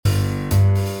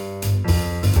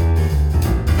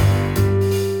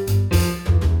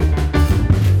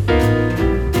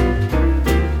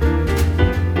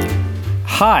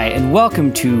Hi, and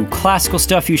welcome to Classical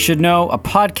Stuff You Should Know, a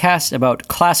podcast about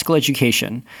classical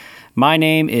education. My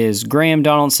name is Graham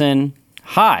Donaldson.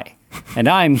 Hi, and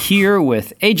I'm here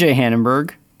with AJ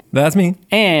Hannenberg. That's me.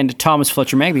 And Thomas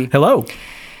Fletcher Magby. Hello.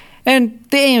 And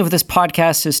the aim of this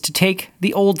podcast is to take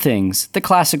the old things, the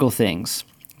classical things,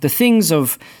 the things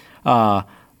of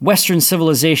Western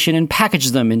civilization and package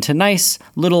them into nice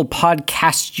little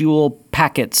podcastual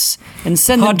packets and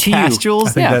send them to you.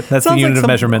 Podcastuals? I think that's the unit of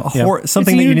measurement.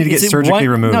 Something that you need to get surgically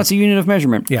removed. No, it's a unit of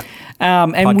measurement. Yeah.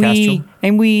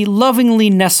 And we lovingly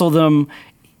nestle them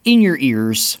in your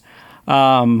ears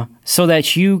so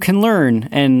that you can learn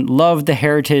and love the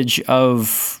heritage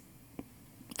of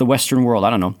the Western world.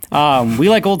 I don't know. We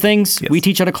like old things. Yes. We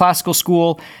teach at a classical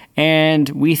school, and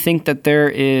we think that there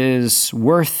is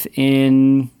worth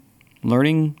in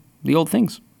learning the old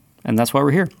things. And that's why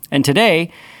we're here. And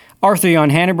today, Arthur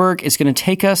Jan Hannenberg is going to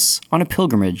take us on a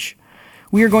pilgrimage.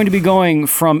 We are going to be going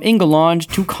from England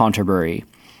to Canterbury.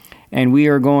 And we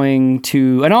are going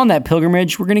to, and on that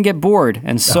pilgrimage, we're going to get bored.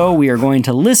 And so we are going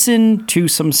to listen to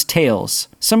some tales,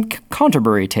 some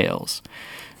Canterbury tales.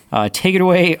 Take it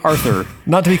away, Arthur.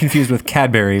 Not to be confused with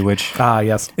Cadbury, which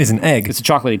yes, is an egg. It's a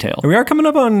chocolatey tale. We are coming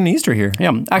up on Easter here.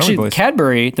 Yeah, actually,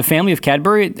 Cadbury, the family of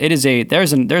Cadbury, there's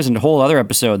a whole other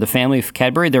episode. The family of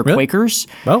Cadbury, they're really? Quakers.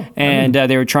 Oh, and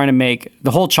they were trying to make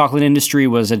the whole chocolate industry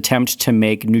was an attempt to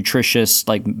make nutritious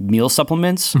like meal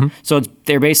supplements. Mm-hmm. So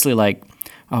they're basically like,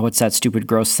 oh, what's that stupid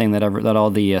gross thing that all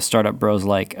the startup bros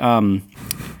like?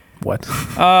 What?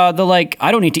 I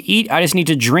don't need to eat. I just need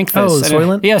to drink this. Oh,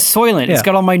 Soylent? Yeah, Soylent. Yeah. It's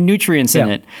got all my nutrients in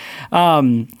it.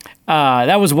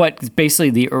 That was what basically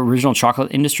the original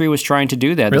chocolate industry was trying to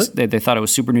do. Really? They thought it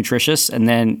was super nutritious, and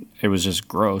then it was just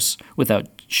gross without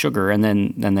sugar. And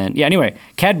then anyway,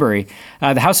 Cadbury,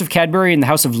 the House of Cadbury and the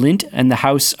House of Lindt and the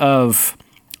House of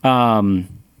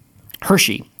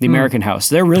Hershey, the American house.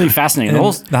 They're really fascinating.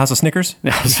 The House of Snickers?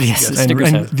 Yes, the and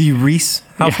Snickers and the Reese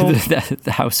household? Yeah,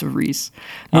 the House of Reese.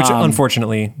 Which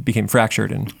unfortunately became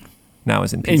fractured and now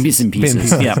is in pieces. In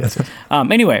pieces, yeah.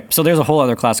 Anyway, so there's a whole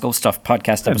other classical stuff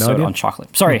podcast episode on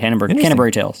chocolate. Sorry,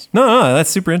 Canterbury Tales. No, that's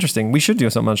super interesting. We should do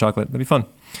something on chocolate. That'd be fun.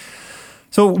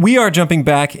 So we are jumping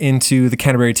back into the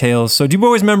Canterbury Tales. So do you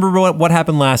boys remember what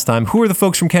happened last time? Who are the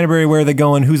folks from Canterbury? Where are they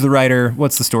going? Who's the writer?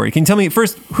 What's the story? Can you tell me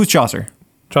first, who's Chaucer?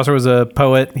 Chaucer was a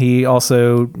poet. He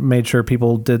also made sure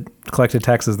people collected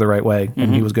taxes the right way,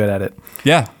 and he was good at it.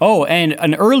 Yeah. Oh, and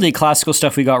an early classical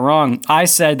stuff we got wrong. I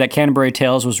said that Canterbury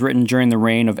Tales was written during the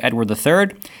reign of Edward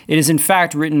III. It is in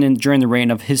fact written during the reign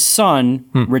of his son,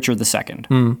 Richard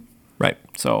II. Right.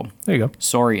 So there you go.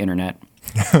 Sorry, Internet.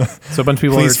 So a bunch of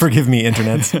people Please forgive me,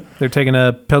 Internet. They're taking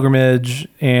a pilgrimage,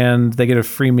 and they get a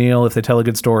free meal if they tell a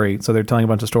good story. So they're telling a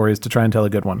bunch of stories to try and tell a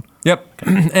good one. Yep.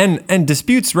 And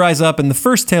disputes rise up, and the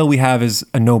first tale we have is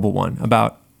a noble one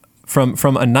about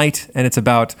from a knight, and it's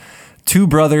about two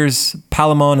brothers,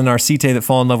 Palamon and Arcite, that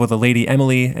fall in love with a lady,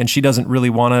 Emily, and she doesn't really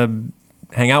want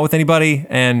to hang out with anybody,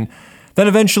 and then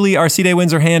eventually Arcite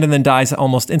wins her hand and then dies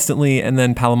almost instantly, and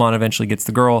then Palamon eventually gets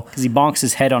the girl. Because he bonks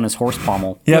his head on his horse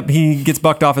pommel. Yep, he gets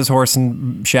bucked off his horse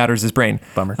and shatters his brain.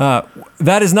 Bummer.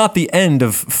 That is not the end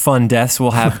of fun deaths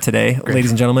we'll have today,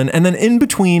 ladies and gentlemen. And then in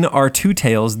between are two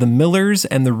tales, the Miller's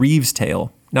and the Reeves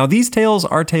tale. Now, these tales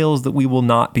are tales that we will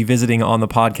not be visiting on the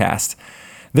podcast.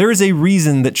 There is a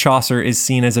reason that Chaucer is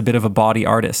seen as a bit of a body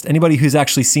artist. Anybody who's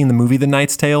actually seen the movie The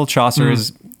Knight's Tale, Chaucer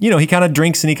is, he kind of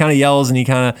drinks and he kind of yells and he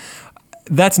kind of...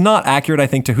 That's not accurate, I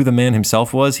think, to who the man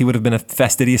himself was. He would have been a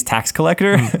fastidious tax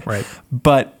collector. Right.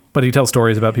 But he tells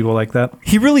stories about people like that.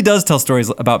 He really does tell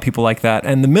stories about people like that.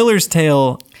 And the Miller's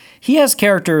tale... He has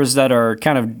characters that are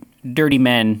kind of dirty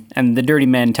men, and the dirty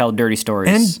men tell dirty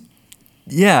stories.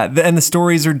 And the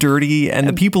stories are dirty, and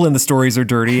the people in the stories are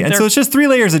dirty. And so it's just 3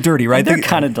 layers of dirty, right? They're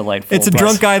kind of delightful. It's a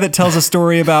drunk guy that tells a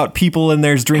story about people, and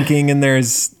there's drinking, and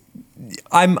there's...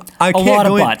 a lot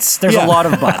of butts. There's a lot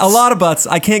of butts. A lot of butts.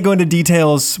 I can't go into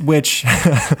details, which...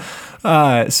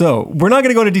 so we're not going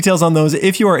to go into details on those.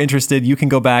 If you are interested, you can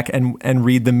go back and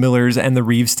read the Miller's and the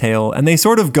Reeves tale. And they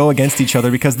sort of go against each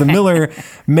other because the Miller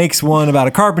makes one about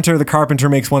a carpenter, the carpenter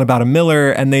makes one about a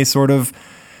miller, and they sort of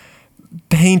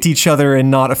paint each other in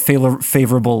not a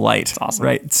favorable light. That's awesome.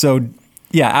 Right? So...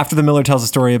 yeah, after the Miller tells a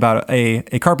story about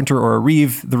a carpenter or a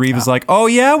reeve, the reeve is like, oh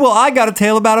yeah, well I got a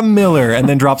tale about a miller, and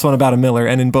then drops one about a miller,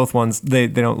 and in both ones, they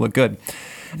don't look good.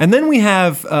 And then we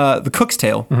have the Cook's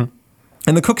Tale.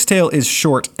 And the Cook's Tale is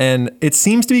short, and it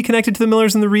seems to be connected to the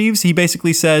Millers and the Reeves. He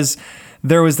basically says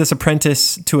there was this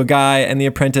apprentice to a guy, and the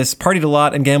apprentice partied a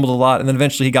lot and gambled a lot, and then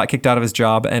eventually he got kicked out of his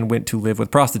job and went to live with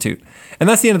a prostitute. And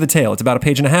that's the end of the tale. It's about a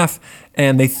page and a half,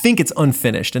 and they think it's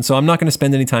unfinished. And so I'm not going to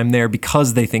spend any time there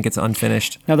because they think it's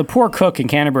unfinished. Now, the poor cook in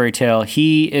Canterbury Tale,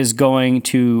 he is going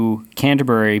to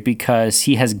Canterbury because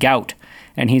he has gout,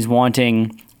 and he's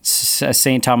wanting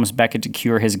St. Thomas Becket to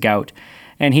cure his gout.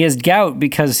 And he has gout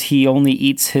because he only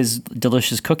eats his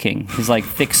delicious cooking, his like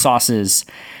thick sauces.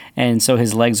 And so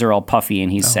his legs are all puffy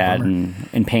and he's sad and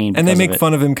in pain. And they make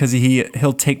fun of him because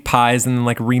he'll take pies and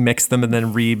like remix them and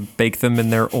then rebake them,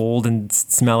 and they're old and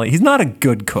smelly. He's not a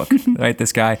good cook, right,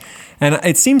 this guy. And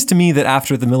it seems to me that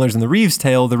after the Millers and the Reeves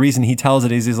tale, the reason he tells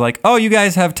it is he's like, oh, you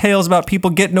guys have tales about people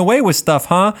getting away with stuff,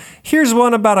 huh? Here's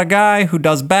one about a guy who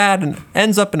does bad and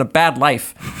ends up in a bad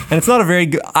life. And it's not a very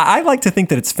good... I like to think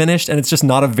that it's finished and it's just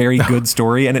not a very good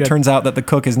story. And it turns out that the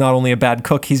cook is not only a bad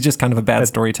cook, he's just kind of a bad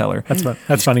storyteller.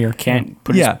 That's funnier. Can't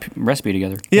put his recipe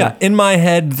together. Yeah, in my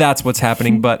head, that's what's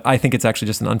happening, but I think it's actually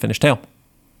just an unfinished tale.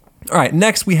 All right,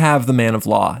 next we have the Man of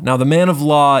Law. Now, the Man of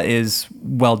Law is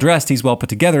well-dressed, he's well put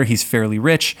together, he's fairly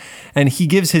rich, and he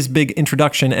gives his big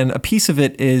introduction, and a piece of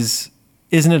it is,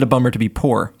 isn't it a bummer to be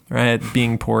poor, right?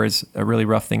 Being poor is a really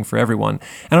rough thing for everyone.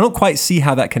 And I don't quite see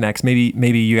how that connects.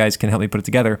 Maybe you guys can help me put it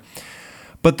together.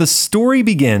 But the story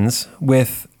begins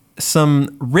with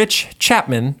some rich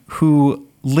chapmen who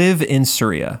live in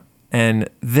Syria, and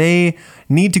they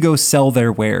need to go sell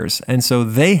their wares, and so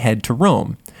they head to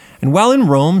Rome. And while in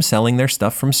Rome selling their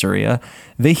stuff from Syria,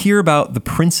 they hear about the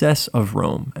Princess of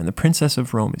Rome. And the Princess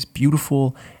of Rome is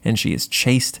beautiful, and she is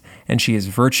chaste, and she is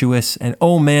virtuous, and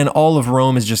oh man, all of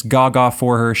Rome is just gaga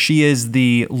for her. She is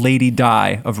the Lady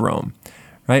Di of Rome.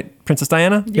 Right? Princess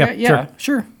Diana? Yeah,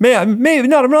 sure. Maybe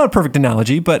not a perfect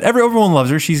analogy, but everyone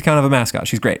loves her. She's kind of a mascot.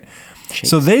 She's great.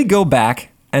 So they go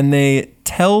back and they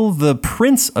tell the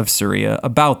Prince of Syria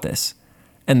about this,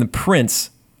 and the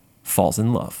prince falls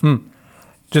in love.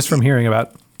 Just from hearing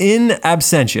about. In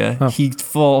absentia, he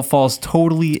falls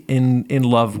totally in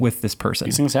love with this person.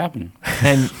 These things happen.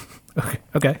 And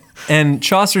okay. And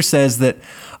Chaucer says that,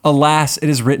 alas, it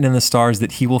is written in the stars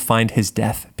that he will find his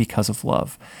death because of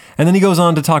love. And then he goes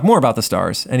on to talk more about the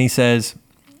stars, and he says,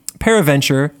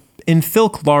 peradventure, in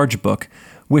Thilke large book,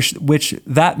 which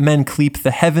that men cleep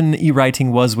the heaven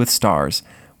y-writing was with stars,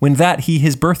 when that he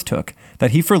his birth took,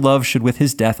 that he for love should with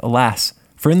his death, alas.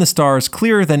 For in the stars,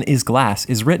 clearer than is glass,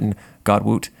 is written, God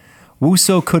woot,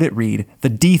 whoso could it read, the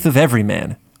death of every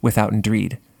man, without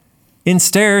dread. In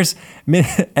stairs,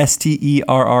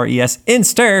 Sterres, in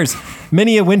stairs,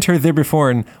 many a winter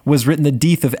therebeforn was written the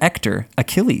death of Hector,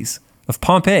 Achilles, of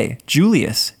Pompey,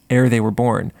 Julius, ere they were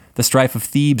born, the strife of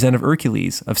Thebes and of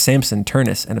Hercules, of Samson,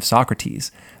 Turnus, and of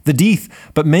Socrates. The death,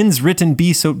 but men's written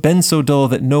been so dull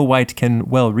that no wight can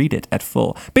well read it at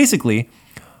full. Basically,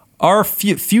 our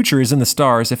future is in the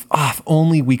stars if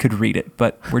only we could read it.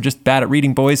 But we're just bad at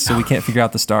reading, boys, so we can't figure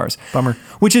out the stars. Bummer.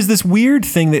 Which is this weird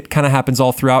thing that kind of happens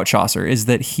all throughout Chaucer, is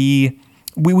that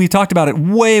we talked about it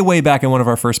way back in one of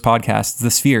our first podcasts,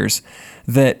 the spheres,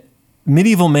 that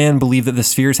medieval man believed that the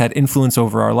spheres had influence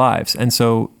over our lives. And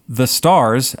so the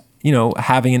stars,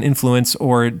 having an influence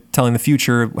or telling the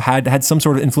future had some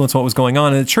sort of influence on what was going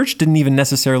on. And the church didn't even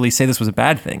necessarily say this was a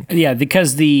bad thing. Yeah,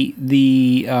 because the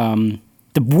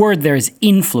word there is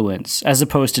influence as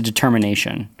opposed to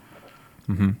determination.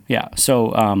 Mm-hmm. Yeah,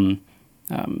 so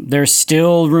there's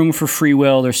still room for free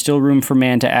will. There's still room for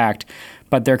man to act,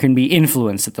 but there can be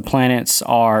influence, that the planets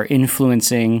are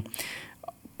influencing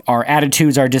our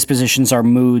attitudes, our dispositions, our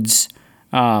moods.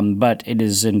 But it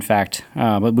is, in fact,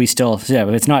 but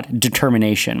it's not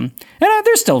determination. And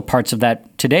there's still parts of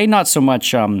that today. Not so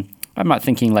much, I'm not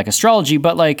thinking like astrology,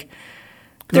 but like,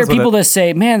 there are people that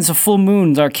say, man, it's a full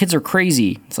moon, our kids are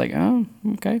crazy. It's like, oh,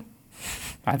 okay.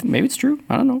 I think maybe it's true.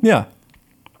 I don't know. Yeah.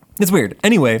 It's weird.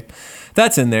 Anyway,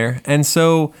 that's in there. And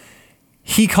so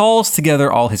he calls together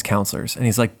all his counselors and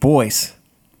he's like, boys,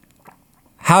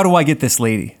 how do I get this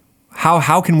lady?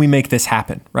 How can we make this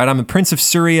happen? Right? I'm a prince of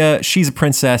Syria. She's a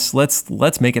princess.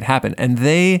 Let's make it happen. And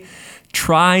they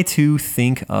try to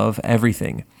think of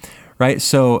everything. Right?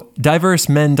 So diverse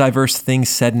men, diverse things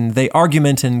saiden, they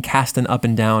argumenten, casten up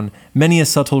and down, many a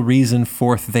subtle reason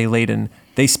forth they laden,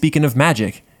 they speaken of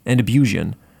magic and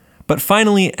abusion. But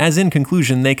finally, as in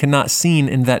conclusion, they cannot seen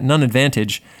in that none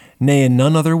advantage, nay in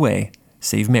none other way,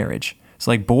 save marriage. It's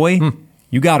like, boy,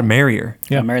 you got to marry her.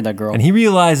 Yeah, I married that girl. And he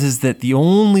realizes that the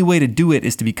only way to do it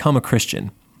is to become a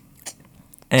Christian.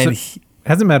 And so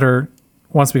hasn't met her,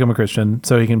 wants to become a Christian,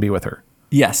 so he can be with her.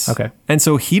 Yes. Okay. And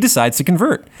so he decides to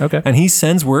convert. Okay. And he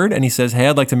sends word and he says, hey,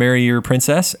 I'd like to marry your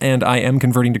princess and I am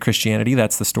converting to Christianity.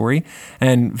 That's the story.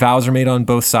 And vows are made on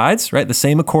both sides, right? The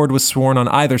same accord was sworn on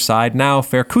either side. Now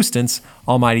fair Custance,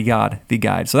 Almighty God, thee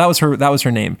guide. So that was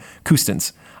her name,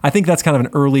 Custance. I think that's kind of an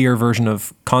earlier version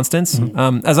of Constance.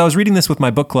 Mm-hmm. As I was reading this with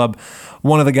my book club,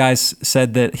 one of the guys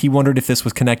said that he wondered if this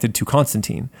was connected to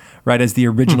Constantine, right, as the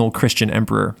original Christian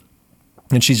emperor.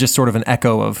 And she's just sort of an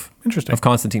echo of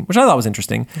Constantine, which I thought was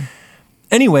interesting.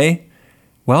 Anyway,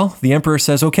 well, the emperor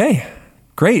says, okay,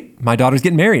 great, my daughter's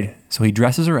getting married. So he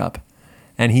dresses her up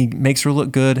and he makes her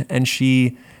look good. And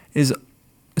she is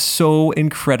so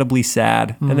incredibly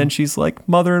sad. And then she's like,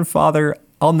 mother and father,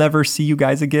 I'll never see you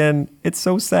guys again. It's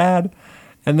so sad.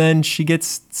 And then she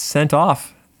gets sent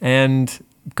off and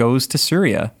goes to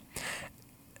Syria.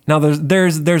 Now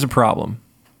there's a problem.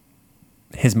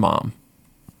 His mom.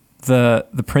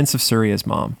 The Prince of Syria's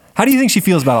mom. How do you think she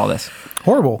feels about all this?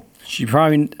 Horrible. She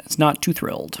probably is not too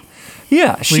thrilled.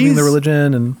 Yeah, Leaving the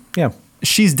religion and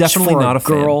she's definitely For not a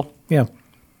girl. fan. Yeah.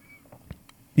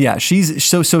 Yeah, she's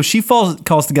so she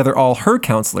calls together all her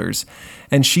counselors,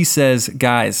 and she says,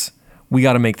 "Guys, we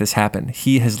got to make this happen.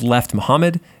 He has left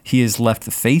Muhammad. He has left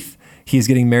the faith. He is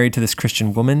getting married to this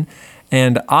Christian woman,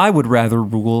 and I would rather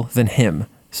rule than him.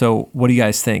 So what do you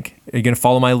guys think? Are you going to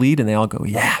follow my lead?" And they all go,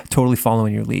 "Yeah, totally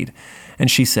following your lead."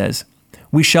 And she says,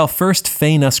 "We shall first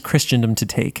feign us Christendom to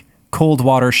take. Cold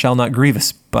water shall not grieve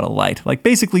us, but a light." Like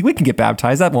basically, we can get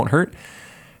baptized. That won't hurt.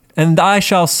 "And I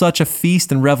shall such a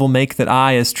feast and revel make that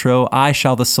I, as trow, I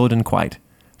shall the Soldan quite.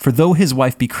 For though his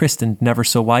wife be christened never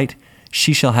so white,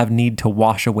 she shall have need to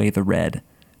wash away the red,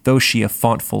 though she a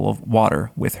font full of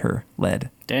water with her lead."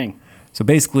 Dang. So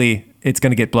basically, it's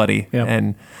going to get bloody, Yeah.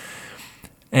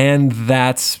 and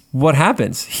that's what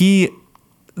happens.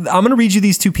 I'm going to read you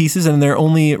these two pieces, and they're not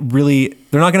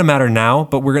going to matter now,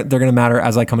 but they're going to matter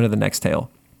as I come into the next tale.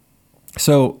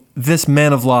 So this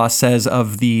man of law says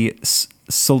of the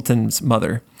Sultan's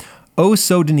mother, "O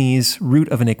Sodanese, root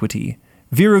of iniquity,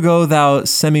 Virago, thou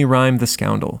semi-rhyme the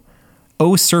scoundrel.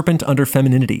 O serpent under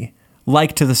femininity,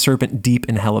 like to the serpent deep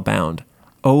in hell abound.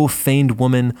 O feigned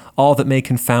woman, all that may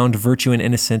confound virtue and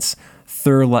innocence,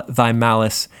 thy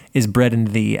malice is bred in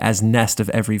thee as nest of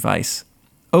every vice.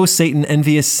 O Satan,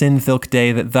 envious sin thilk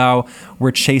day that thou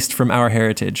were chased from our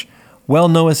heritage. Well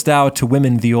knowest thou to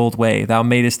women the old way, thou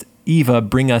madest Eva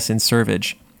bring us in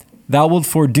servage. Thou wilt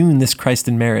foredoom this Christ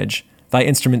in marriage, thy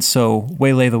instrument so,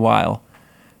 waylay the while.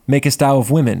 Makest thou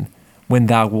of women, when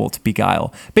thou wilt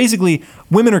beguile." Basically,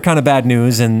 women are kind of bad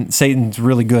news, and Satan's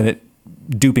really good at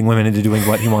duping women into doing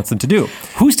what he wants them to do.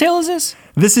 Whose tale is this?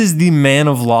 This is the man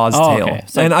of law's tale. Okay.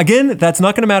 So- And again, that's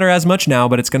not going to matter as much now,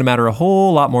 but it's going to matter a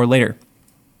whole lot more later.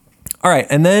 All right,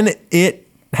 and then it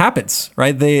happens,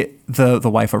 right? The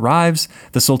wife arrives,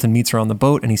 the Sultan meets her on the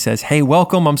boat, and he says, "Hey,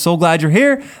 welcome, I'm so glad you're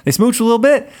here." They smooch a little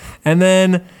bit, and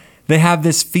then they have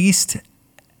this feast,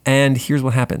 and here's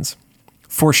what happens.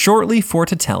 "For shortly for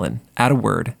to tellen, at a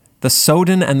word, the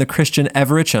Sodan and the Christian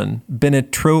Everachun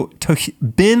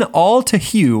been all to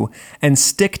hew and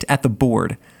sticked at the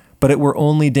board, but it were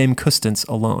only Dame Custance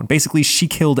alone." Basically, she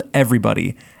killed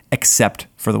everybody except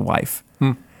for the wife.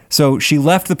 So she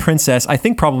left the princess, I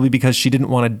think probably because she didn't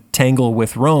want to tangle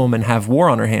with Rome and have war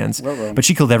on her hands, but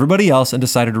she killed everybody else and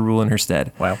decided to rule in her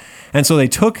stead. Wow. And so they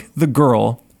took the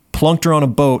girl, plunked her on a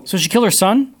boat. So she killed her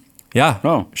son? Yeah.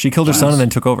 Oh, she killed her son and then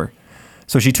took over.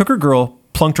 So she took her girl,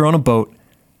 plunked her on a boat,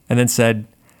 and then said,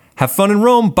 "Have fun in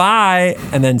Rome, bye,"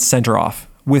 and then sent her off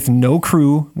with no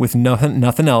crew, with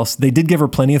nothing else. They did give her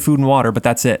plenty of food and water, but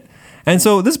that's it. And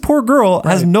so this poor girl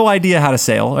has no idea how to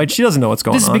sail. Right? She doesn't know what's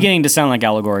going on. This is beginning to sound like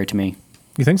allegory to me.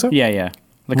 You think so? Yeah.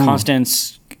 The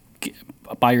Constance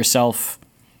by yourself.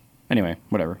 Anyway,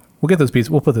 whatever. We'll get those pieces.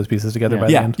 We'll put those pieces together by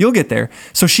the Yeah, end. you'll get there.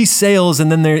 So she sails,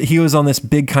 and then he was on this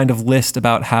big kind of list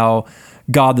about how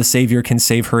God the Savior can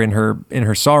save her in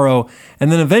her sorrow,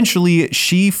 and then eventually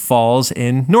she falls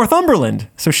in Northumberland.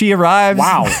 So she arrives.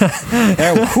 Wow.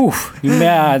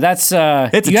 Yeah, that's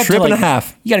It's a trip and a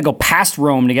half. You got to go past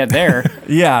Rome to get there.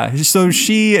 Yeah. So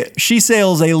she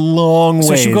sails a long way.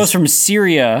 So she goes from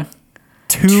Syria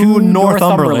to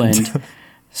Northumberland.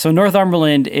 So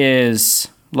Northumberland is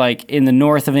like in the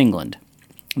north of England.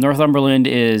 Northumberland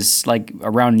is like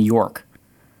around New York.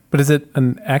 But is it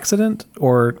an accident,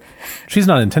 or she's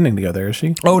not intending to go there, is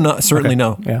she? Oh, no, certainly Okay.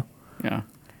 no. Yeah. Yeah.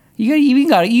 You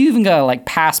even got to like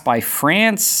pass by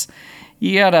France.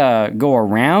 You got to go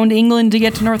around England to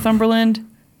get to Northumberland.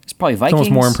 It's probably Vikings. It's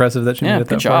almost more impressive that she made it good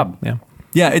that far. job. Yeah.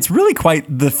 Yeah, it's really quite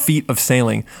the feat of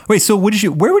sailing. Wait, so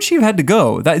where would she have had to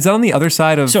go? Is that on the other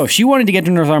side of... So if she wanted to get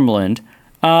to Northumberland,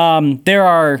 There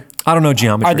are. I don't know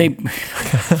geometry. Are they?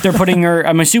 They're putting her.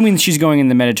 I'm assuming she's going in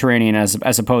the Mediterranean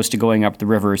as opposed to going up the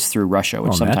rivers through Russia,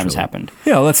 which sometimes naturally. happened.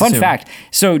 Yeah, let's Fun assume. fact.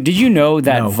 So, did you know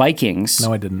that No. Vikings?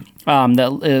 No, I didn't.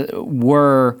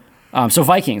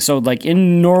 Vikings. So, like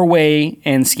in Norway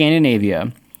and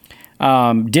Scandinavia,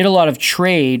 did a lot of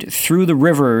trade through the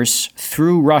rivers,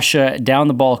 through Russia, down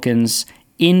the Balkans,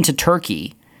 into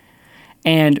Turkey,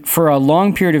 and for a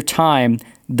long period of time,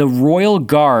 the royal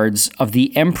guards of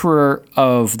the emperor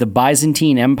of the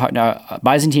Byzantine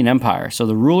Empire, so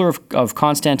the ruler of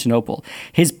Constantinople,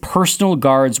 his personal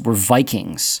guards were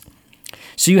Vikings.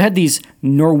 So you had these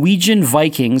Norwegian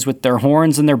Vikings with their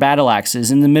horns and their battle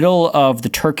axes in the middle of the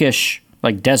Turkish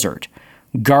desert,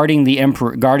 guarding the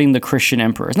emperor, guarding the Christian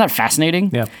emperor. Isn't that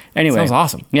fascinating? Yeah. Anyway, Sounds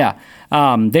awesome. Yeah,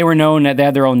 they were known. They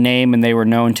had their own name, and they were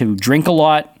known to drink a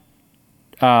lot,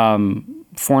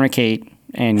 fornicate,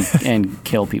 and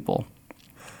kill people,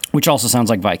 which also sounds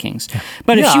like Vikings.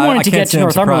 But if Yeah, she I wanted to can't get say to I'm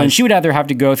Northumberland, surprised. she would either have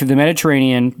to go through the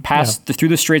Mediterranean, pass through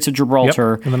the Straits of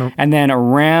Gibraltar, Yep. and then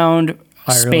around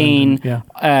Spain, and-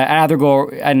 either go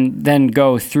and then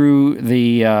go through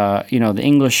the the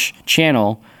English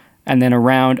Channel, and then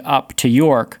around up to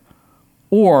York,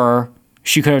 or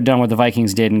she could have done what the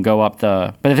Vikings did and go up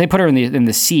the. But if they put her in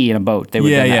the sea in a boat, they would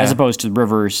Yeah, do that, yeah. as opposed to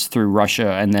rivers through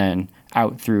Russia and then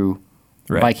out through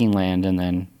Right. Viking land and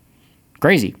then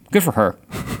crazy. Good for her.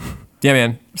 Yeah,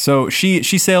 man. So she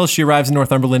sails, she arrives in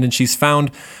Northumberland, and she's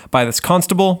found by this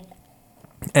constable,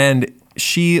 and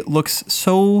she looks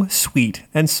so sweet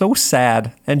and so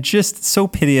sad and just so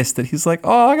piteous that he's like,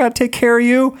 "Oh, I gotta take care of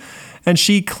you." And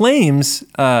she claims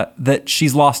that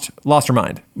she's lost her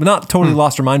mind. Not totally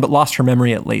lost her mind, but lost her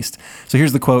memory at least. So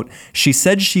here's the quote. She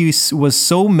said she was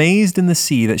so mazed in the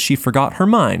sea that she forgot her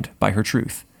mind by her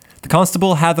truth. The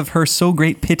constable hath of her so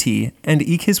great pity, and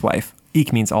eke his wife,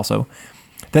 eke means also,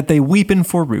 that they weepen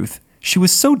for Ruth. She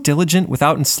was so diligent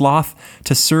withouten sloth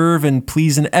to serve and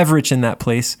please and everich in that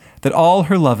place, that all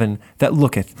her lovin' that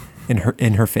looketh in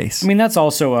her face. I mean, that's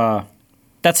also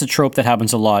that's a trope that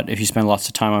happens a lot if you spend lots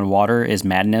of time on water. Is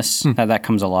madness that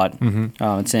comes a lot.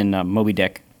 It's in Moby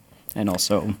Dick, and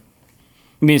also,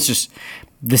 I mean, it's just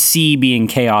the sea being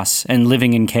chaos and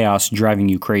living in chaos driving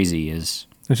you crazy is.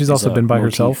 And she's is also a been by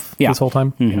motif. herself Yeah. this whole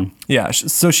time. Yeah,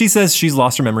 so she says she's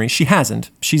lost her memory. She hasn't.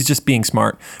 She's just being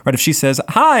smart, right? If she says,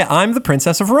 "Hi, I'm the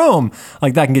Princess of Rome,"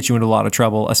 like that can get you into a lot of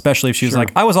trouble, especially if she's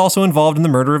like, "I was also involved in the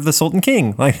murder of the Sultan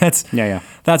King." Like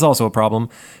that's also a problem.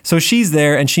 So she's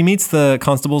there, and she meets the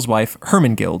constable's wife,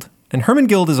 Hermengild, and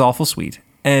Hermengild is awful sweet,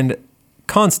 and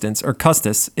Constance or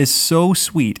Custis is so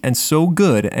sweet and so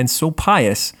good and so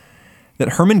pious that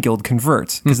Hermengild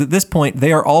converts, because at this point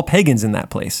they are all pagans in that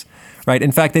place. Right.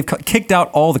 In fact, they've kicked out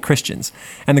all the Christians,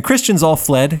 and the Christians all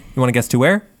fled. You want to guess to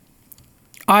where?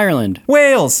 Ireland.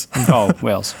 Wales. Oh,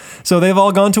 Wales. So they've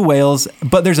all gone to Wales,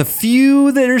 but there's a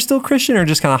few that are still Christian or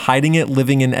just kind of hiding it,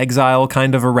 living in exile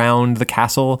kind of around the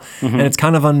castle. And it's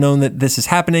kind of unknown that this is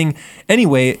happening.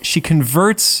 Anyway, she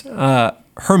converts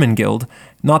Hermengild,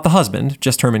 not the husband,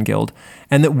 just Hermengild,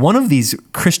 and that one of these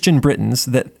Christian Britons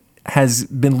that has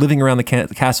been living around the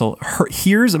castle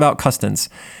hears about Custance,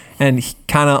 and he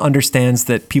kind of understands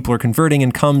that people are converting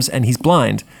and comes, and he's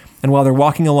blind. And while they're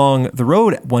walking along the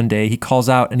road one day, he calls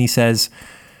out and he says,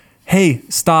 "Hey,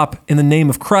 stop, in the name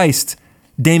of Christ,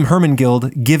 Dame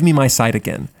Hermengild, give me my sight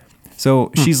again."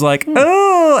 So she's like,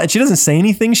 "Oh," and she doesn't say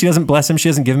anything. She doesn't bless him. She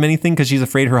doesn't give him anything because she's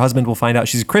afraid her husband will find out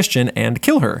she's a Christian and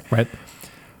kill her. Right.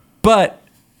 But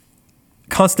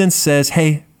Constance says,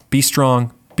 "Hey, be strong,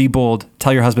 be bold,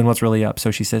 tell your husband what's really up." So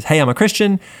she says, "Hey, I'm a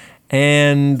Christian,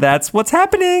 and that's what's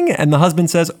happening." And the husband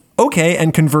says, "Okay,"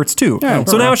 and converts too.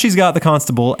 So now she's got the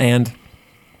constable and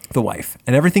the wife,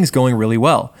 and everything's going really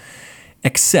well.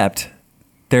 Except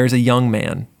there's a young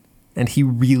man, and he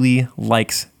really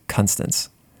likes Constance,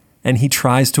 and he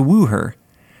tries to woo her,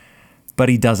 but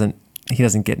he doesn't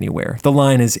get anywhere. The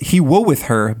line is, "He wooeth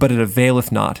her, but it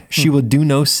availeth not. She will do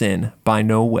no sin by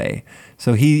no way."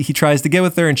 So he tries to get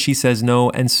with her, and she says no,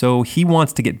 and so he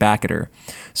wants to get back at her.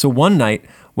 So one night,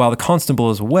 while the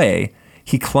constable is away,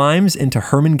 he climbs into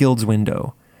Hermengild's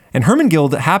window. And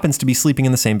Hermengild happens to be sleeping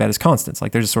in the same bed as Constance.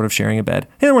 Like they're just sort of sharing a bed.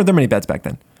 And there weren't that many beds back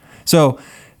then. So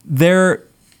they're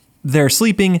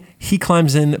sleeping. He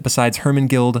climbs in besides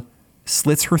Hermengild,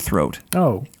 slits her throat.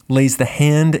 Oh. Lays the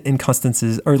hand in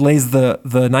Constance's, or lays the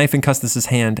knife in Constance's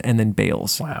hand, and then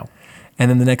bails. Wow. And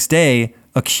then the next day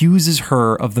accuses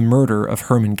her of the murder of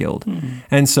Hermengild.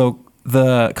 And so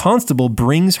the constable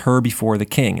brings her before the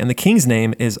king, and the king's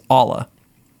name is Allah.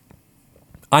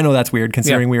 I know that's weird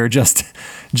considering we are just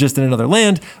in another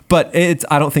land, but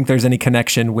I don't think there's any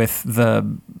connection with the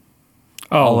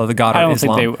Allah, the god I of don't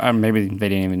Islam. think maybe they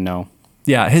didn't even know.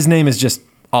 Yeah, his name is just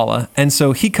Allah. And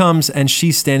so he comes and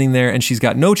she's standing there and she's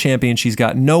got no champion, she's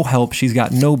got no help, she's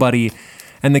got nobody.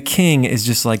 And the king is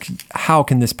just like, how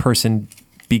can this person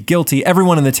be guilty?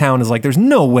 Everyone in the town is like, there's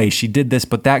no way she did this.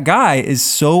 But that guy is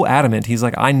so adamant. He's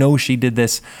like, I know she did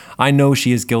this. I know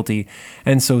she is guilty.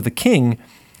 And so the king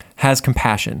has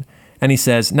compassion. And he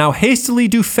says, now hastily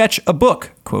do fetch a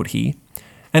book, quote he.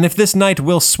 And if this knight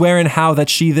will swear in how that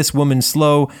she this woman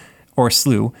slew,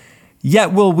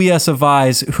 yet will we us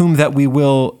advise whom that we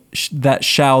will that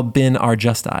shall bin our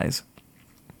just eyes.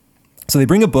 So they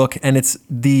bring a book, and it's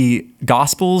the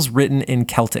Gospels written in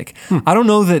Celtic. I don't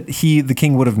know that the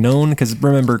king would have known, because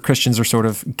remember, Christians are sort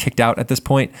of kicked out at this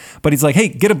point. But he's like, hey,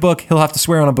 get a book. He'll have to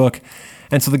swear on a book.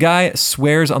 And so the guy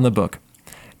swears on the book,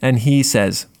 and he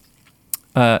says,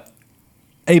 a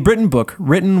Britain book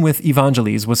written with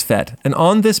Evangeles was fet, and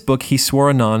on this book he swore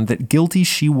anon that guilty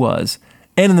she was.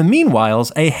 And in the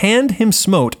meanwhiles, a hand him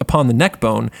smote upon the neck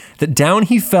bone, that down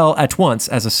he fell at once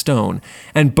as a stone,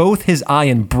 and both his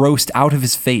eyen brost out of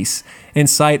his face, in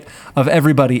sight of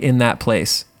everybody in that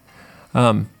place.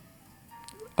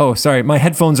 Oh, sorry, my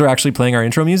headphones are actually playing our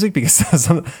intro music because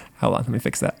hold on, let me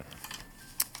fix that.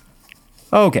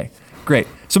 Okay, great.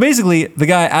 So basically,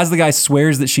 as the guy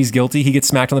swears that she's guilty, he gets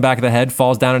smacked on the back of the head,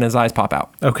 falls down, and his eyes pop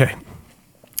out. Okay.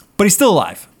 But he's still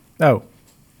alive. Oh.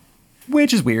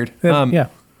 Which is weird. Yeah.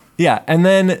 Yeah, and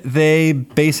then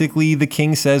the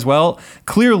king says, well,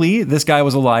 clearly this guy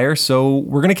was a liar, so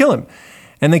we're going to kill him.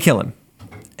 And they kill him.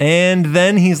 And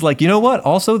then he's like, you know what?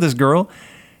 Also, this girl,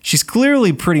 she's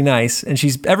clearly pretty nice, and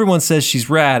everyone says she's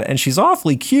rad, and she's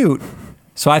awfully cute.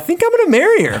 So I think I'm going to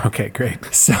marry her. Okay,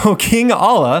 great. So King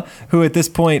Allah, who at this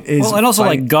point is... Well, and also,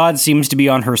 like, God seems to be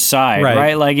on her side,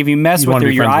 right? Like, if you mess with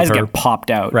her, your eyes get popped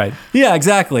out. Right. Yeah,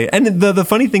 exactly. And the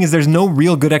funny thing is there's no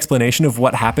real good explanation of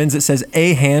what happens. It says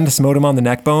a hand smote him on the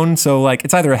neck bone. So, like,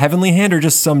 it's either a heavenly hand or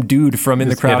just some dude from in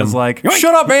the crowd is like,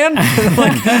 shut up, man!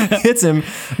 Like, hits him,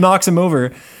 knocks him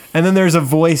over. And then there's a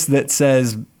voice that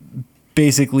says...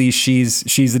 basically she's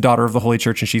the daughter of the Holy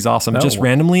Church and she's awesome, just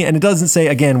randomly. And it doesn't say,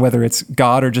 again, whether it's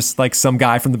God or just like some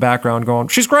guy from the background going,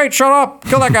 she's great, shut up,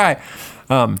 kill that guy.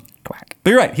 But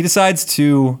you're right. He decides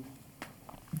to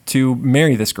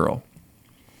marry this girl.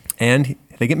 And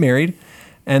they get married.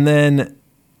 And then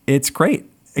it's great,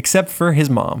 except for his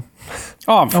mom.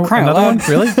 Oh, I'm crying out loud.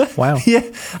 Really? Wow. Yeah.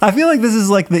 I feel like this is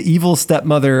like the evil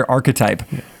stepmother archetype.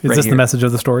 Is this the message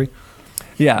of the story?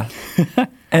 Yeah.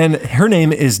 And her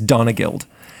name is Donegild.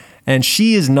 And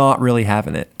she is not really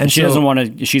having it. And she doesn't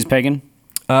want to... She's pagan?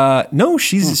 No,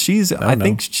 she's I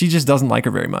think she just doesn't like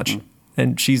her very much.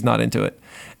 And she's not into it.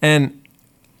 And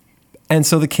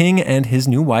so the king and his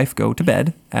new wife go to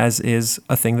bed, as is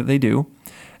a thing that they do.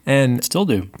 And still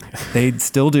do. They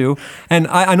still do. And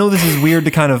I know this is weird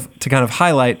to kind of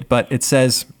highlight, but it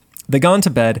says... They gone to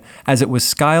bed, as it was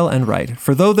skyle and right.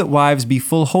 For though that wives be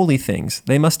full holy things,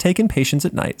 they must take in patience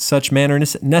at night such manner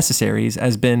necessaries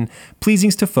as been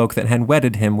pleasings to folk that had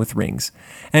wedded him with rings.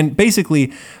 And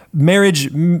basically, marriage,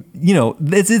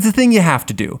 it's a thing you have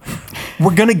to do.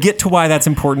 We're going to get to why that's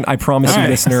important, I promise you,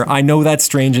 listener. I know that's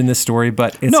strange in this story,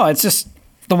 but it's just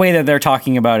the way that they're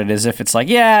talking about it as if it's like,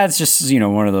 yeah, it's just,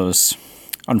 one of those...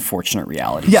 unfortunate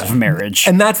realities of marriage.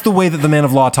 And that's the way that the man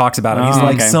of law talks about it. He's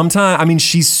like, sometimes,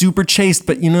 she's super chaste,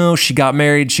 but she got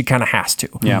married, she kind of has to.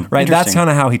 Yeah. Right? That's kind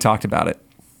of how he talked about it.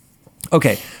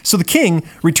 Okay, so the king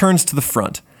returns to the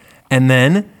front, and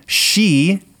then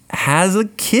she has a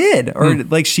kid, or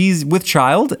like she's with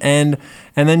child, and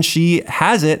then she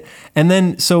has it, and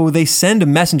then so they send a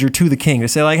messenger to the king to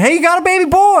say like, hey, you got a baby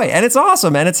boy, and it's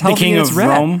awesome, and it's healthy, the king and it's of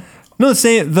rad. Rome? No, this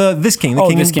king, the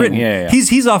king of Britain. Yeah.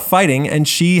 He's off fighting, and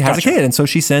she has a kid, and so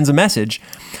she sends a message.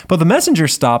 But the messenger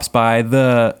stops by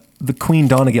the Queen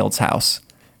Donegild's house,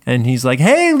 and he's like,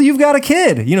 "Hey, you've got a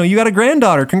kid. You got a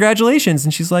granddaughter. Congratulations!"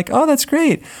 And she's like, "Oh, that's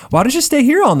great. Why don't you stay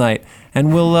here all night,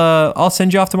 and I'll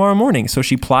send you off tomorrow morning." So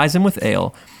she plies him with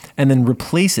ale, and then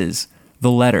replaces the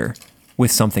letter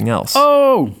with something else.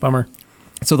 Oh, bummer.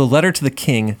 So the letter to the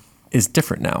king is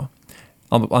different now,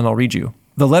 and I'll read you.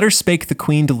 The letter spake the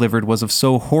queen delivered was of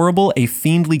so horrible a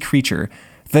fiendly creature,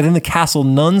 that in the castle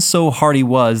none so hardy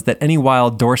was that any while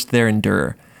durst there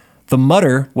endure. The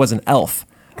mutter was an elf,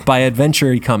 by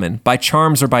adventure comen, by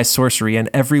charms or by sorcery, and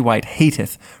every wight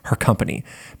hateth her company.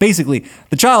 Basically,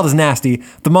 the child is nasty,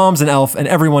 the mom's an elf, and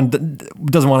everyone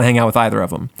doesn't want to hang out with either of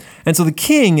them. And so the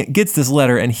king gets this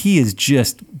letter, and he is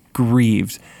just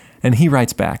grieved. And he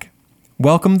writes back,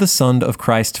 welcome the Son of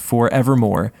Christ for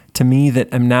evermore, to me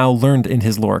that am now learned in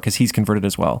his lore, because he's converted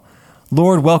as well.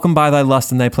 Lord, welcome by thy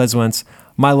lust and thy pleasance.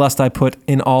 My lust I put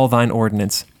in all thine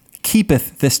ordinance.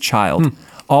 keepeth this child,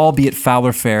 albeit foul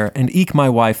or fair, and eke my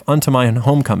wife unto my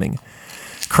homecoming.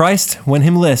 Christ, when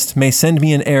him list, may send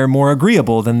me an heir more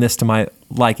agreeable than this to my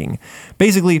liking.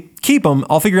 Basically, keep him.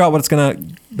 I'll figure out what's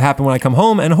going to happen when I come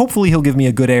home, and hopefully he'll give me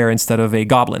a good heir instead of a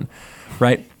goblin,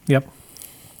 right? Yep.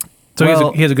 So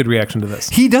Well, he has a good reaction to this.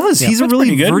 He does. Yeah. He's a That's really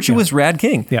pretty good. virtuous, rad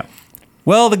king. Yeah.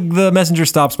 Well, the messenger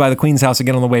stops by the queen's house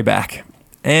again on the way back,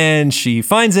 and she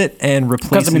finds it and replaces...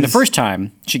 Because, I mean, the first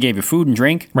time she gave you food and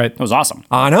drink. Right. It was awesome.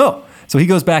 I know. So he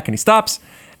goes back and he stops,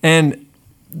 and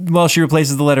well, she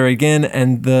replaces the letter again,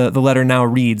 and the letter now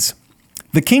reads,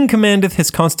 "The king commandeth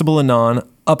his constable anon,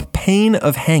 up pain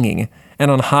of hanging, and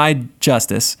on high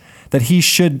justice, that he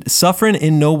should sufferin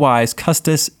in no wise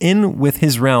custis in with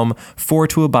his realm for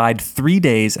to abide 3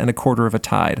 days and a quarter of a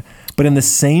tide, but in the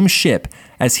same ship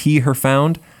as he her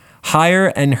found,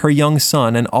 hire and her young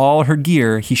son and all her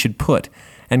gear he should put,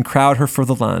 and crowd her for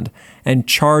the land, and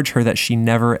charge her that she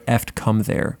never eft come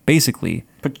there." Basically,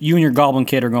 But you and your goblin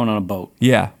kid are going on a boat.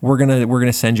 yeah, we're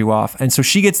gonna send you off. And so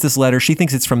she gets this letter. She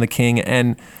thinks it's from the king,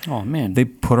 and Oh, man. they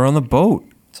put her on the boat.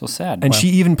 So sad. And she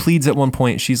even pleads at one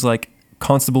point. She's like,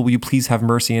 "Constable, will you please have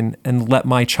mercy and let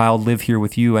my child live here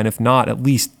with you? And if not, at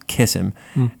least kiss him."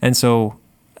 And so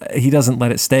he doesn't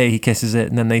let it stay. He kisses it,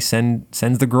 and then they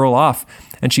sends the girl off.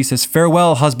 And she says,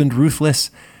 "Farewell, husband ruthless."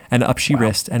 And up she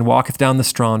rist and walketh down the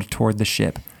strand toward the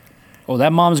ship. Oh,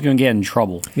 that mom's going to get in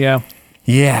trouble. Yeah.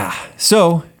 Yeah.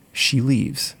 So she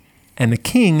leaves, and the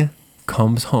king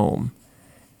comes home,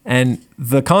 and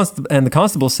the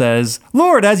constable says,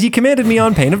 "Lord, as ye commanded me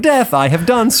on pain of death, I have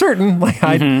done certain." Like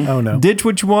I Oh, no. did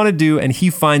what you want to do, and he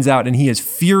finds out, and he is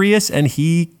furious, and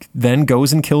he then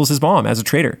goes and kills his mom as a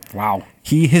traitor. Wow.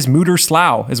 His mooter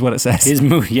slough is what it says. His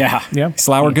move, yeah. Yeah.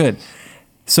 Slough are good.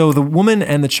 So the woman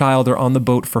and the child are on the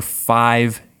boat for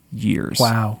 5 years.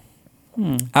 Wow.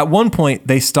 At one point,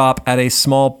 they stop at a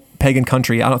small pagan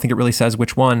country. I don't think it really says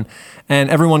which one. And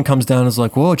everyone comes down and is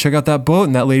like, "Whoa, check out that boat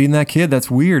and that lady and that kid. That's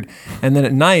weird." And then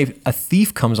at night, a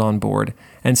thief comes on board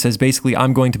and says, basically,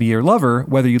 "I'm going to be your lover,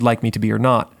 whether you'd like me to be or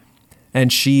not."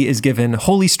 And she is given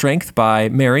holy strength by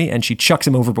Mary, and she chucks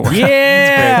him overboard.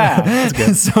 Yeah.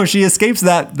 So she escapes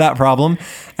that problem.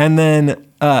 And then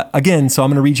again, so I'm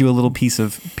going to read you a little piece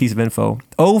of info.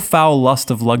 "O foul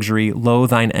lust of luxury, lo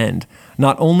thine end.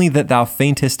 Not only that thou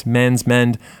faintest man's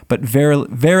mend, but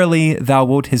verily thou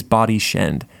wote his body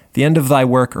shend. The end of thy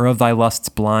work or of thy lusts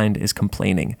blind is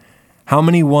complaining. How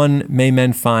many one may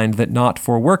men find that not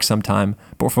for work sometime,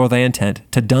 but for thy intent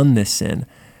to done this sin,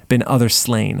 been other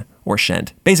slain or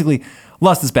shent." Basically,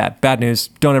 lust is bad. Bad news.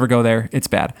 Don't ever go there. It's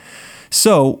bad.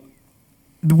 So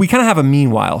we kind of have a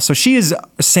meanwhile. So she is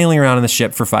sailing around in the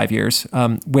ship for 5 years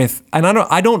and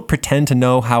I don't pretend to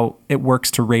know how it works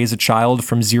to raise a child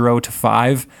from 0 to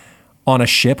 5 on a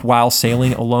ship while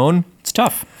sailing alone. It's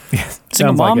tough.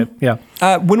 Sounds mom? like it.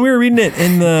 Yeah. When we were reading it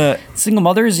in the Single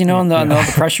mothers, and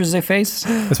the pressures they face.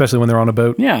 Especially when they're on a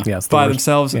boat. Yeah. Yeah. It's the by worst.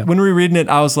 themselves, Yeah. when we were reading it,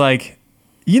 I was like,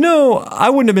 I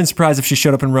wouldn't have been surprised if she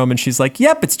showed up in Rome and she's like,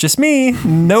 "Yep, it's just me.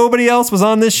 Nobody else was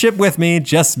on this ship with me.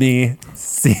 Just me.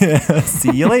 See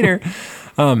you later."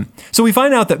 So we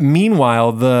find out that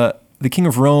meanwhile, the king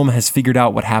of Rome has figured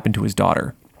out what happened to his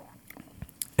daughter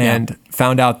and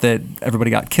found out that everybody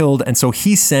got killed. And so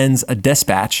he sends a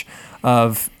dispatch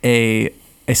of a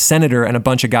senator and a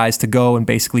bunch of guys to go and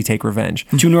basically take revenge.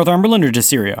 To Northumberland or to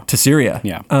Syria? To Syria.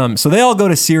 Yeah. So they all go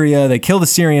to Syria, they kill the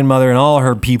Syrian mother and all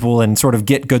her people and sort of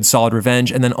get good, solid revenge.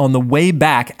 And then on the way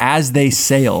back, as they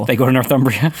sail... They go to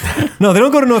Northumbria? No, they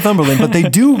don't go to Northumberland, but they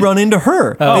do run into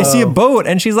her. They see a boat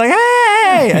and she's like,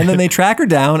 "Hey!" And then they track her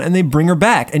down and they bring her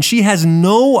back. And she has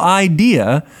no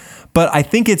idea, but I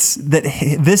think it's that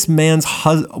this man's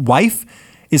wife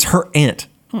is her aunt.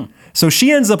 So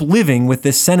she ends up living with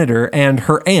this senator and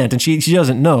her aunt, and she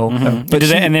doesn't know. But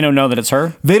And they don't know that it's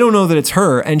her? they don't know that it's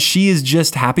her, and she is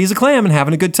just happy as a clam and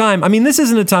having a good time. I mean, this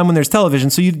isn't a time when there's television,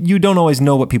 so you don't always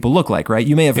know what people look like, right?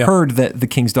 You may have heard that the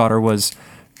king's daughter was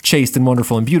chaste and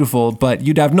wonderful and beautiful, but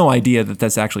you'd have no idea that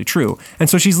that's actually true. And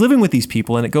so she's living with these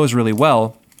people, and it goes really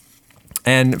well,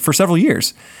 and for several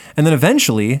years. And then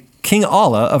eventually, King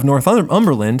Alla of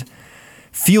Northumberland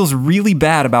feels really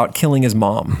bad about killing his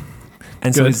mom.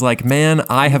 And so Good. he's like, "Man,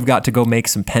 I have got to go make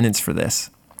some penance for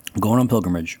this." Going on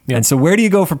pilgrimage. And so where do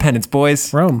you go for penance,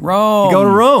 boys? Rome. Rome. You go to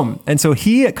Rome. And so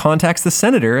he contacts the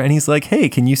senator and he's like, "Hey,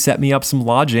 can you set me up some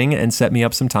lodging and set me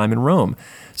up some time in Rome?"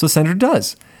 So the senator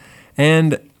does.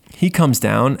 And he comes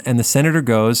down and the senator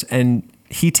goes and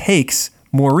he takes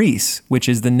Maurice, which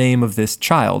is the name of this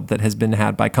child that has been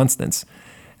had by Constance.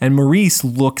 And Maurice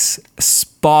looks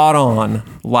spot on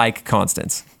like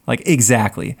Constance, like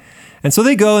exactly. And so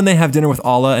they go and they have dinner with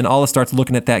Alla, and Alla starts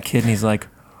looking at that kid and he's like,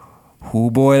 oh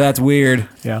boy, that's weird.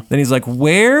 Yeah. Then he's like,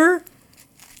 where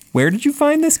did you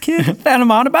find this kid? Found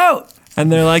him on a boat. And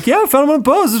they're like, yeah, I found him on a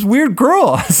boat. This weird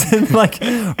girl. And like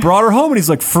brought her home. And he's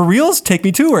like, for reals? Take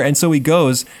me to her. And so he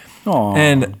goes Aw.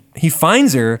 and he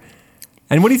finds her.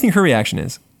 And what do you think her reaction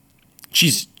is?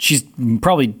 She's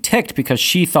probably ticked because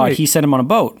she thought Wait. he sent him on a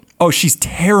boat. Oh, she's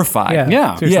terrified.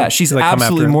 Yeah. seriously. Yeah, she's Like, come after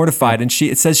absolutely him. mortified. And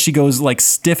it says she goes like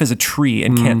stiff as a tree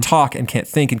and can't talk and can't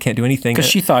think and can't do anything. Because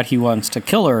she thought he wants to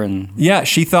kill her. And Yeah,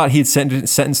 she thought he had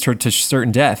sentenced her to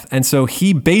certain death. And so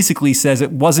he basically says,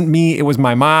 it wasn't me, it was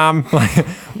my mom. Like,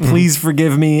 please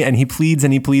forgive me. And he pleads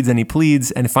and he pleads and he pleads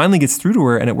and finally gets through to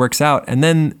her and it works out. And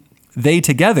then they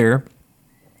together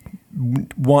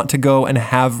want to go and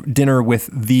have dinner with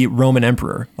the Roman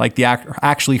emperor, like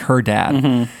actually her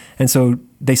dad. And so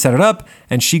they set it up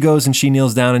and she goes and she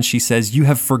kneels down and she says, you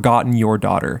have forgotten your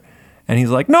daughter. And he's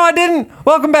like, no, I didn't.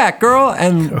 Welcome back, girl.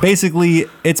 And basically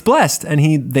it's blessed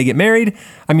and they get married.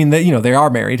 I mean, they are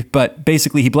married, but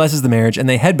basically he blesses the marriage and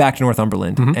they head back to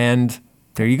Northumberland and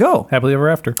there you go. Happily ever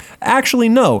after. Actually,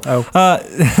 no. Oh.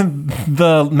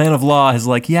 The man of law is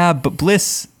like, yeah, but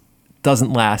bliss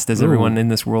doesn't last, as everyone in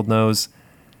this world knows.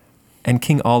 And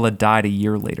King Alla died a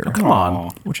year later. Come on.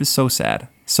 Which is so sad.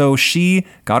 So she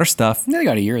got her stuff they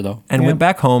got a year, though. and went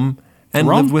back home and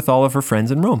Rome? lived with all of her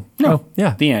friends in Rome. No.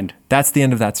 Yeah. The end. That's the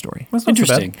end of that story. That's not so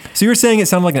bad. Interesting. So you were saying it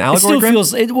sounded like an It allegory, still Graham?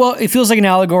 feels it feels like an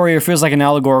allegory, or feels like an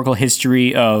allegorical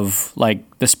history of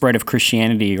like the spread of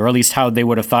Christianity, or at least how they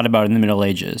would have thought about it in the Middle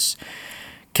Ages.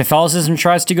 Catholicism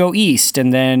tries to go east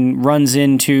and then runs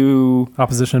into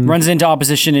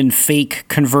opposition in fake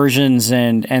conversions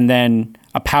and then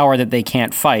a power that they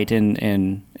can't fight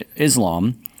in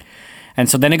Islam. And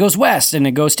so then it goes west and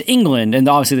it goes to England. And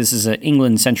obviously this is an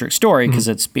England-centric story because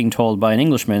it's being told by an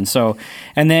Englishman. So,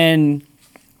 and then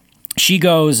she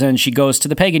goes to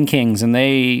the pagan kings and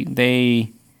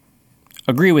they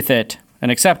agree with it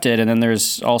and accept it. And then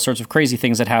there's all sorts of crazy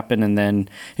things that happen. And then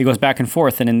it goes back and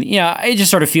forth. And it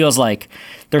just sort of feels like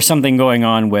there's something going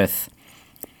on with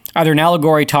either an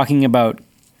allegory talking about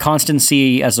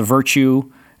constancy as a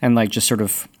virtue and like just sort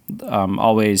of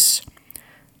always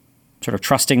sort of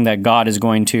trusting that God is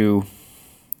going to,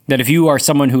 that if you are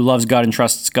someone who loves God and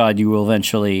trusts God, you will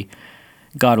eventually,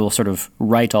 God will sort of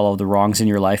right all of the wrongs in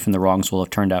your life and the wrongs will have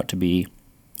turned out to be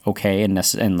okay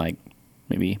and like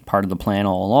maybe part of the plan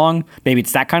all along. Maybe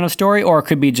it's that kind of story, or it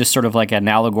could be just sort of like an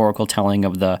allegorical telling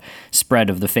of the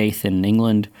spread of the faith in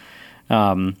England.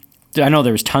 I know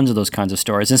there's tons of those kinds of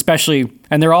stories, especially,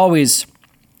 and they're always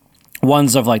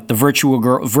ones of like the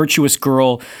virtuous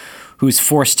girl who's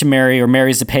forced to marry or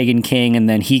marries the pagan king, and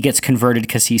then he gets converted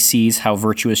because he sees how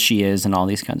virtuous she is and all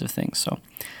these kinds of things. So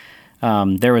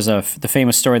there was the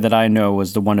famous story that I know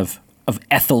was the one of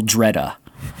Etheldreda,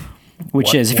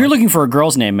 which if you're looking for a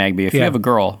girl's name, Magby, if you have a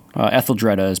girl,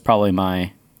 Etheldreda is probably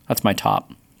that's my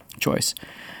top choice.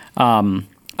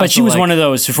 But she was one of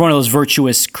those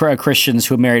virtuous Christians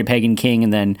who married a pagan king,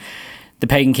 and then the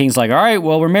pagan king's like, all right,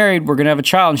 well, we're married. We're going to have a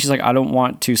child. And she's like, I don't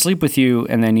want to sleep with you.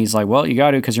 And then he's like, well, you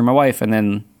got to because you're my wife. And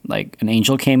then like an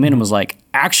angel came in and was like,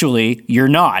 actually, you're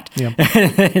not. Yeah.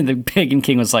 And the pagan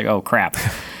king was like, oh, crap.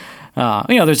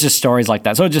 There's just stories like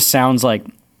that. So it just sounds like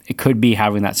it could be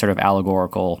having that sort of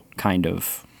allegorical kind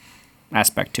of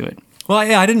aspect to it. Well,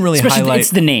 yeah, I didn't really highlight. It's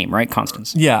the name, right?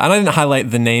 Constance. Yeah, and I didn't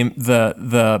highlight the name,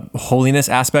 the holiness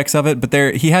aspects of it,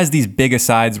 but he has these big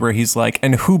asides where he's like,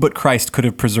 and who but Christ could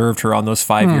have preserved her on those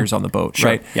 5 years on the boat,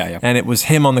 right? Yeah. And it was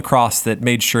him on the cross that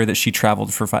made sure that she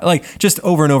traveled for 5. Like, just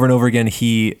over and over and over again,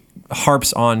 he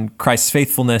harps on Christ's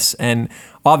faithfulness, and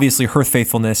obviously her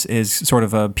faithfulness is sort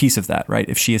of a piece of that, right?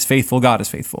 If she is faithful, God is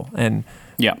faithful. And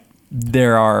yeah,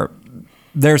 there's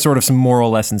sort of some moral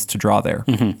lessons to draw there.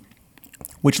 Mm-hmm.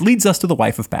 Which leads us to the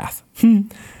wife of Bath. Now,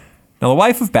 the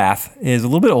wife of Bath is a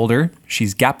little bit older.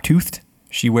 She's gap-toothed.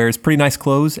 She wears pretty nice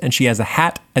clothes, and she has a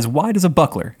hat as wide as a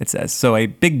buckler, it says. So a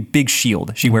big, big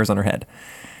shield she wears on her head.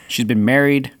 She's been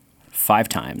married 5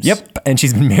 times. Yep, and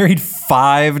she's been married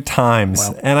 5 times.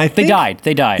 Wow. And I think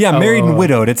They died. Yeah, married and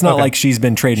widowed. It's not like she's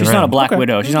been trading around. She's not a black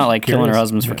widow. She's not like killing her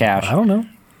husbands for cash. I don't know.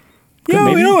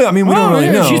 Yeah, we don't really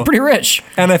know. She's pretty rich.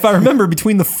 And if I remember,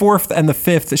 between the 4th and the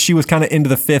 5th, she was kind of into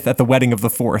the 5th at the wedding of the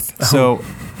 4th. So,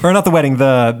 or not the wedding,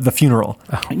 the funeral.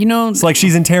 It's like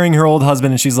she's interring her old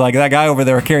husband, and she's like, that guy over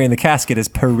there carrying the casket is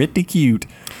pretty cute.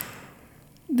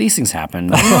 These things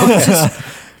happen.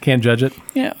 Can't judge it.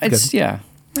 Yeah,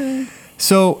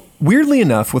 So, weirdly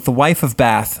enough, with the wife of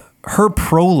Bath, her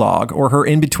prologue, or her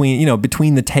in-between,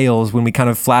 between the tales, when we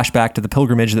kind of flash back to the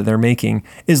pilgrimage that they're making,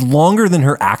 is longer than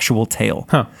her actual tale.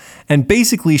 Huh. And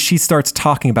basically, she starts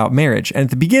talking about marriage. And at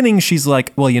the beginning, she's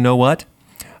like, well, you know what?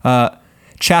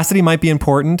 Chastity might be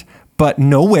important, But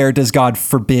nowhere does God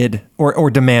forbid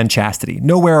or demand chastity.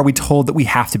 Nowhere are we told that we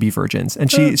have to be virgins.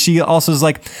 And she also is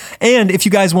like, and if you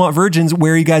guys want virgins,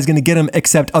 where are you guys going to get them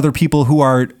except other people who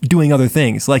are doing other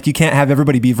things? Like, you can't have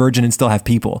everybody be virgin and still have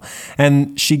people.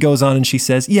 And she goes on and she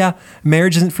says, yeah,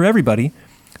 marriage isn't for everybody,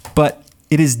 but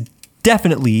it is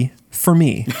definitely for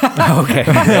me. Okay.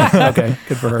 Okay.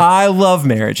 Good for her. I love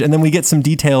marriage. And then we get some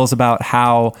details about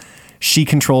how she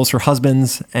controls her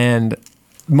husbands, and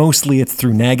mostly it's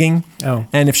through nagging. Oh.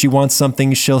 And if she wants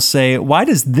something, she'll say, why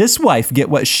does this wife get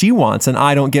what she wants and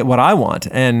I don't get what I want?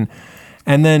 And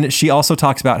then she also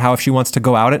talks about how if she wants to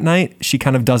go out at night, she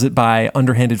kind of does it by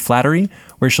underhanded flattery,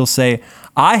 where she'll say,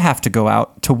 I have to go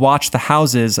out to watch the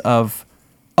houses of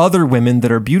other women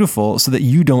that are beautiful so that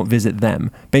you don't visit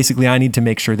them. Basically, I need to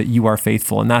make sure that you are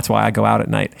faithful, and that's why I go out at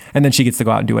night. And then she gets to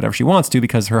go out and do whatever she wants to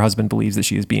because her husband believes that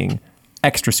she is being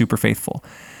extra super faithful.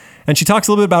 And she talks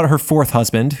a little bit about her fourth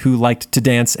husband, who liked to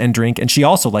dance and drink, and she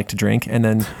also liked to drink, and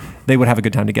then they would have a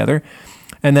good time together.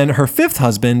 And then her fifth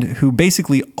husband, who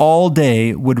basically all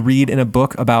day would read in a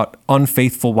book about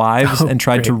unfaithful wives and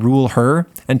tried to rule her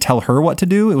and tell her what to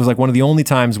do. It was like one of the only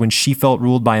times when she felt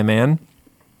ruled by a man.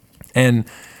 And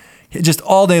just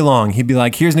all day long, he'd be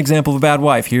like, here's an example of a bad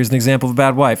wife. Here's an example of a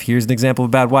bad wife. Here's an example of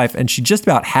a bad wife. And she just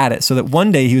about had it. So that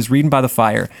one day he was reading by the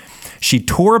fire. She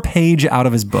tore a page out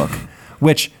of his book,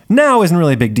 which now isn't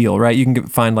really a big deal, right? You can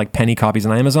find like penny copies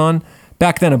on Amazon.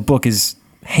 Back then, a book is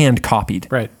hand copied.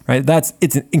 Right.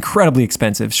 It's incredibly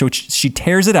expensive. So she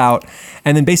tears it out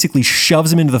and then basically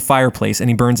shoves him into the fireplace, and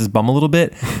he burns his bum a little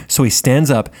bit. So he stands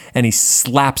up and he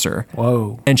slaps her.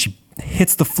 Whoa. And she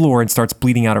hits the floor and starts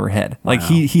bleeding out of her head. Like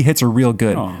he hits her real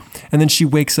good. Oh. And then she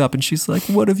wakes up and she's like,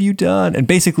 what have you done? And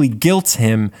basically guilts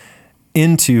him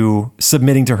into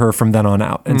submitting to her from then on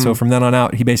out. And so from then on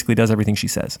out, he basically does everything she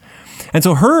says. And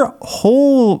so her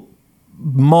whole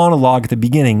monologue at the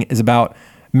beginning is about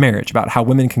marriage, about how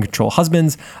women can control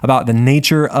husbands, about the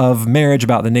nature of marriage,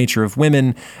 about the nature of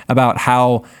women, about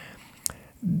how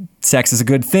sex is a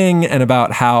good thing, and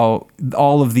about how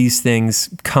all of these things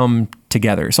come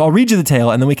together. So I'll read you the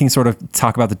tale, and then we can sort of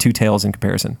talk about the two tales in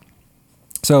comparison.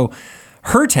 So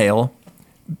her tale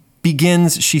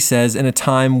begins, she says, in a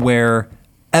time where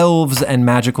elves and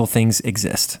magical things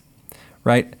exist,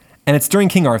 right? And it's during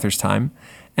King Arthur's time.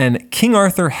 And King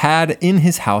Arthur had in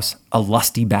his house a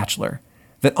lusty bachelor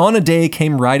that on a day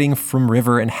came riding from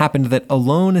river, and happened that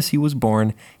alone as he was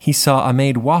born, he saw a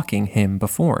maid walking him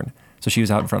beforn. So she was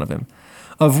out in front of him.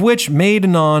 Of which maid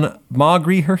anon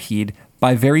maugre her heed,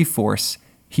 by very force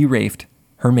he raped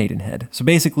her maidenhead. So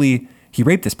basically, he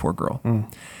raped this poor girl.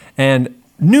 And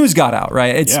news got out,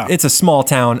 right? It's a small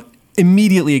town.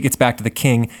 Immediately it gets back to the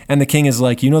king, and the king is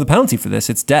like, you know the penalty for this,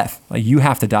 it's death. Like, you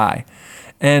have to die.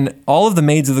 And all of the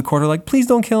maids of the court are like, please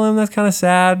don't kill him, that's kind of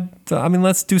sad. I mean,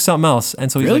 let's do something else.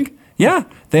 And so he's like, yeah,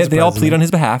 they all plead on his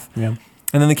behalf. Yeah.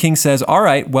 And then the king says, all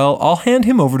right, well, I'll hand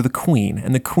him over to the queen,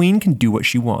 and the queen can do what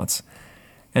she wants.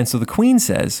 And so the queen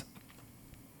says,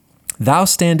 thou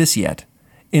standest yet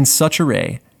in such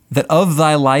array, that of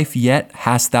thy life yet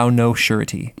hast thou no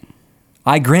surety.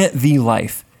 I grant thee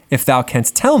life, if thou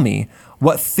canst tell me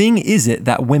what thing is it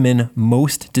that women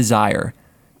most desire.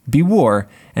 Be war,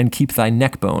 and keep thy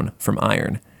neck bone from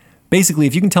iron. Basically,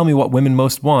 if you can tell me what women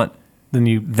most want, then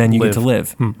you get to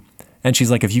live. And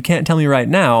she's like, if you can't tell me right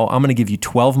now, I'm going to give you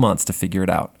 12 months to figure it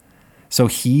out. So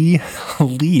he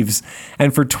leaves.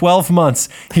 And for 12 months,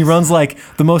 he runs like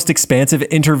the most expansive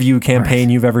interview campaign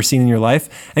you've ever seen in your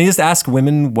life. And he just asks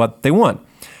women what they want.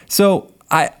 So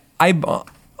I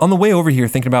on the way over here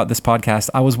thinking about this podcast,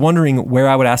 I was wondering where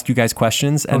I would ask you guys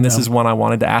questions. And this is one I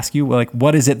wanted to ask you. Like,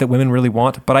 what is it that women really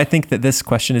want? But I think that this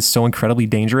question is so incredibly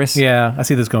dangerous. Yeah, I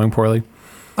see this going poorly.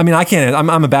 I mean, I can't.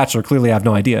 I'm a bachelor. Clearly, I have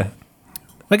no idea.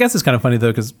 I guess it's kind of funny,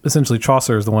 though, because essentially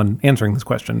Chaucer is the one answering this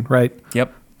question, right?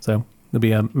 Yep. So there'll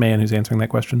be a man who's answering that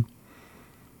question.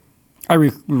 I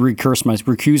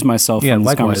recuse myself from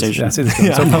this conversation. Yeah, I see this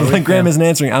going so I poorly. think Graham isn't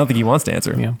answering. I don't think he wants to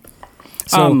answer. Yeah.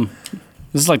 So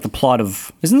this is like the plot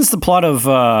of... Isn't this the plot of...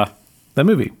 That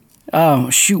movie. Oh,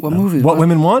 shoot. What movie? What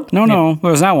Women Want? No.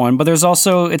 There's that one. But there's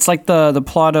also... It's like the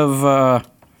plot of...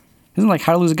 isn't it like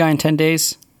How to Lose a Guy in 10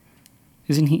 Days?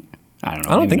 Isn't he... I don't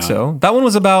know. I don't think so. That one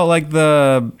was about like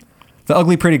the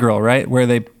ugly pretty girl, right? Where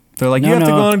they're like, you have to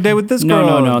go on a date with this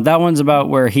girl. No. That one's about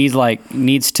where he like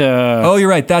needs to... Oh, you're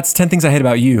right. That's 10 Things I Hate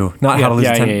About You, not How to Lose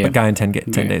a Guy in 10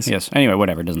 Days. Yes. Anyway,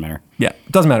 whatever. It doesn't matter. Yeah,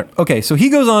 doesn't matter. Okay, so he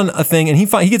goes on a thing and he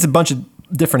gets a bunch of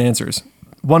different answers.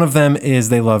 One of them is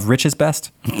they love rich is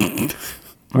best.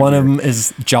 One of them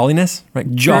is jolliness, right?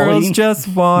 Jolly. Girls just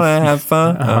want to have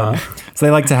fun. So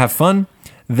they like to have fun.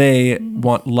 They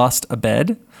want lust a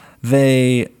bed.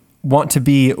 They want to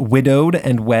be widowed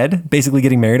and wed, basically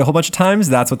getting married a whole bunch of times.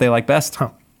 That's what they like best. Huh.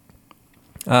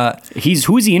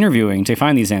 Who is he interviewing to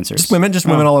find these answers? Just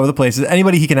women all over the place.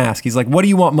 Anybody he can ask. He's like, what do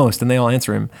you want most? And they all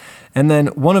answer him. And then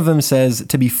one of them says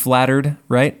to be flattered,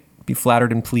 right? Be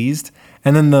flattered and pleased.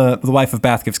 And then the wife of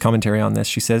Bath gives commentary on this.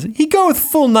 She says, he goeth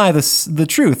full nigh the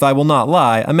truth, I will not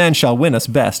lie. A man shall win us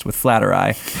best with flatter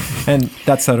eye. And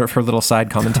that's her little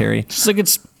side commentary. Just like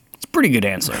it's a pretty good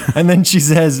answer. And then she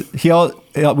says,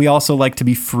 we also like to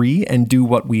be free and do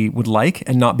what we would like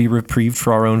and not be reprieved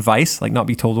for our own vice, like not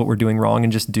be told what we're doing wrong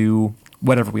and just do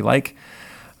whatever we like.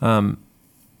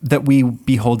 That we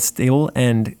be hold still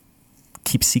and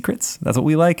keep secrets. That's what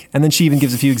we like. And then she even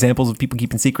gives a few examples of people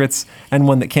keeping secrets and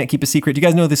one that can't keep a secret. Do you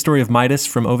guys know the story of Midas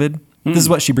from Ovid? This is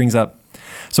what she brings up.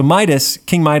 So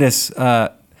King Midas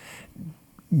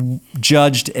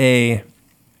judged a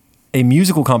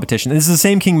musical competition. This is the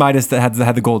same King Midas that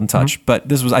had the golden touch, but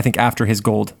this was, I think, after his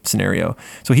gold scenario.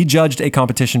 So he judged a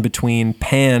competition between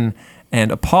Pan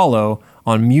and Apollo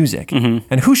on music.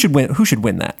 And who should win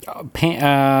that?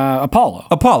 Apollo.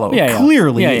 Apollo. Yeah.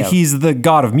 Clearly, he's the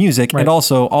god of music, and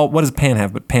also, what does Pan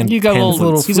have? But Pan, You got Pan a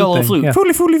little he's got a little flute. Yeah.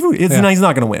 Flute. He's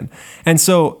not going to win. And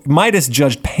so Midas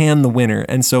judged Pan the winner,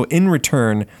 and so in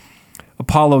return,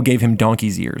 Apollo gave him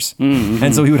donkey's ears.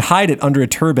 And so he would hide it under a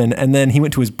turban, and then he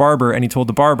went to his barber and he told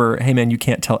the barber, hey man, you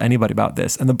can't tell anybody about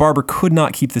this. And the barber could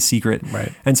not keep the secret.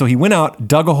 Right. And so he went out,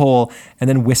 dug a hole, and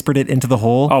then whispered it into the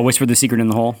hole. Oh, whispered the secret in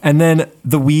the hole. And then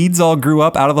the weeds all grew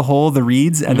up out of the hole, the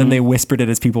reeds, and then they whispered it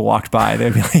as people walked by.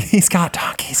 They'd be like, he's got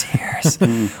donkey's ears.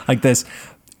 Like this.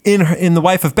 In the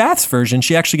wife of Bath's version,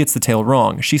 she actually gets the tale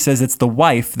wrong. She says it's the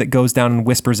wife that goes down and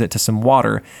whispers it to some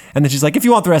water. And then she's like, if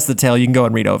you want the rest of the tale, you can go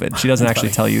and read Ovid. She doesn't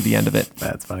actually tell you the end of it.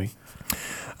 That's funny.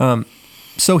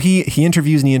 So he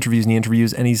interviews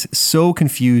and he's so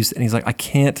confused and he's like, I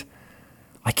can't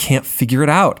figure it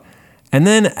out. And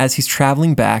then as he's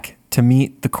traveling back to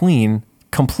meet the queen,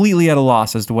 completely at a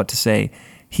loss as to what to say,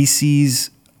 he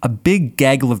sees a big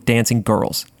gaggle of dancing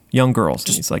girls. Young girls.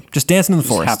 And he's like, just dancing in the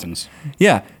forest. Happens.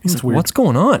 Yeah. He's like, weird. what's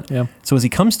going on? Yeah. So as he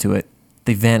comes to it,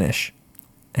 they vanish.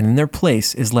 And in their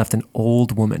place is left an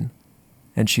old woman.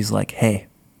 And she's like, hey,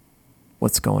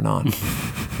 what's going on?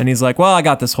 And he's like, well, I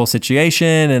got this whole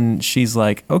situation. And she's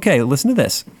like, okay, listen to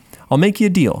this. I'll make you a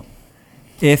deal.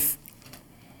 If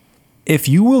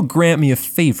you will grant me a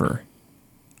favor,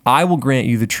 I will grant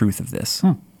you the truth of this.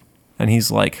 And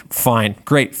he's like, fine,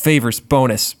 great, favors,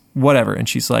 bonus, whatever. And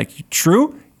she's like,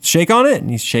 true? Shake on it.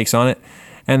 And he shakes on it.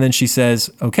 And then she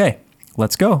says, okay,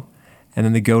 let's go. And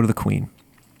then they go to the queen.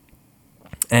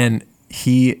 And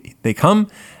they come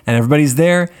and everybody's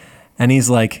there. And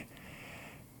he's like,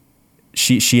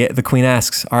 the queen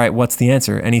asks, all right, what's the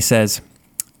answer? And he says,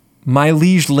 my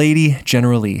liege lady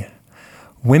generally,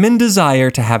 women desire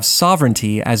to have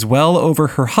sovereignty as well over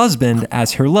her husband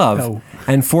as her love,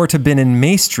 and for to bin in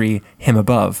maestry him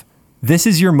above. This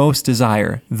is your most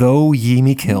desire, though ye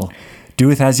me kill.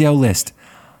 Doeth as thou list.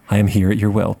 I am here at your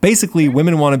will. Basically,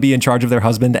 women want to be in charge of their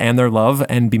husband and their love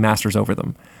and be masters over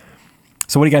them.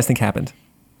 So what do you guys think happened?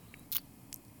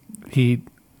 Are you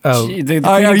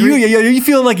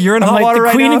feeling like you're in hot water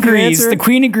right now? The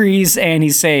queen agrees and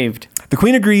he's saved. The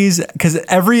queen agrees because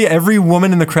every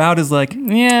woman in the crowd is like,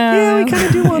 yeah, we kind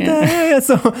of do want that. Yeah.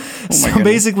 So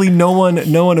basically, no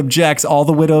one objects. All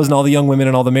the widows and all the young women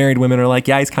and all the married women are like,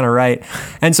 yeah, he's kind of right.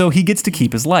 And so he gets to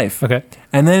keep his life. Okay.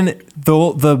 And then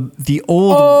the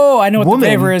old I know what the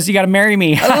favor is. You got to marry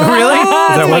me. Really? Is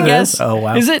that what I guess. Oh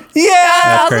wow. Is it? Yeah.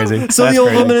 That's crazy. So the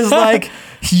old woman is like,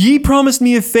 ye promised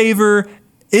me a favor.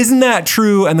 Isn't that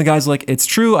true? And the guy's like, it's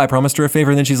true. I promised her a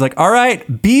favor. And then she's like, all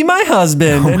right, be my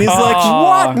husband. And he's like,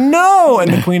 what? No.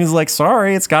 And the queen is like,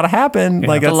 sorry, it's got to happen.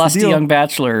 Like, that's the lusty the deal. young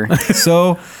bachelor.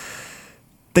 So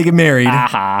they get married.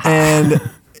 And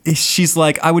she's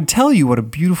like, I would tell you what a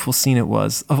beautiful scene it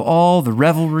was of all the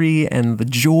revelry and the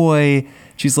joy.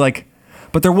 She's like,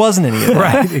 but there wasn't any of that.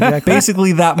 Right, exactly.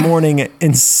 Basically, that morning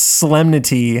in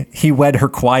solemnity, he wed her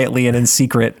quietly and in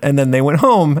secret. And then they went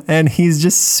home and he's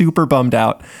just super bummed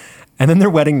out. And then their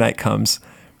wedding night comes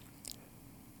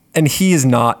and he is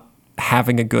not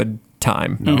having a good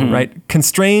time, right?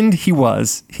 Constrained he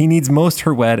was. He needs most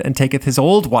her wed and taketh his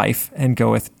old wife and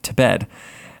goeth to bed.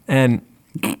 And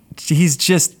he's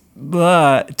just...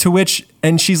 to which,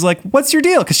 and she's like, what's your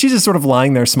deal? Because she's just sort of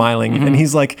lying there smiling. And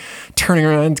he's like turning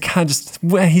around, kind of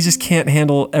he just can't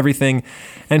handle everything.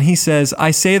 And he says,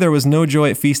 I say there was no joy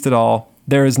at feast at all.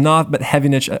 There is not but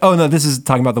heaviness. Oh no, this is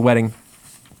talking about the wedding.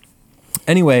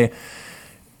 Anyway,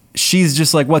 she's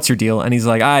just like, what's your deal? And he's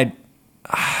like, I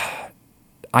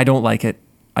don't like it.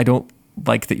 I don't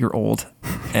like that you're old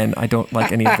and I don't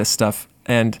like any of this stuff.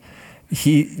 And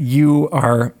you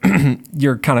are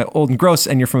you're kind of old and gross,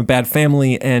 and you're from a bad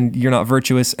family, and you're not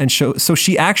virtuous, and so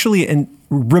she actually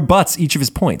rebuts each of his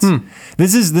points.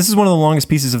 This is one of the longest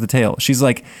pieces of the tale. She's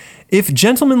like, if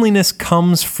gentlemanliness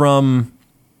comes from,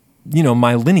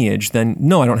 my lineage, then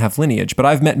no, I don't have lineage, but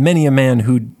I've met many a man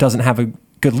who doesn't have a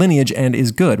good lineage and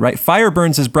is good, right? Fire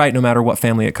burns as bright no matter what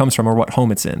family it comes from or what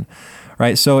home it's in,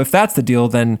 right? So if that's the deal,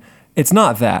 then it's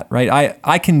not that, right?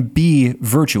 I can be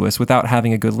virtuous without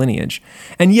having a good lineage.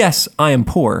 And yes, I am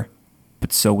poor,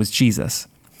 but so was Jesus.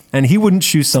 And he wouldn't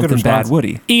choose something bad, would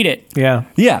he? Eat it. Yeah.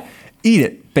 Yeah, eat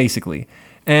it, basically.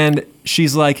 And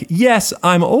she's like, yes,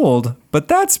 I'm old, but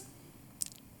that's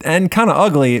and kind of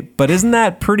ugly, but isn't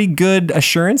that pretty good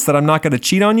assurance that I'm not going to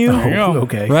cheat on you? Oh,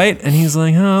 okay. Right? And he's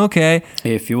like, oh, okay.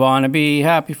 If you want to be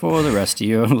happy for the rest of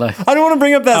your life. I don't want to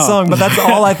bring up that song, but that's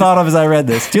all I thought of as I read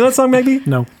this. Do you know that song, maybe?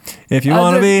 No. If you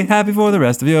want to be happy for the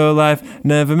rest of your life,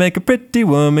 never make a pretty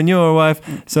woman your wife.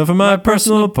 So from my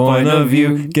personal point of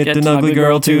view, get an ugly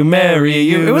girl to marry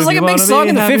you. It was like a big song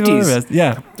in the 50s.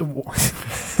 Yeah.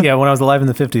 Yeah, when I was alive in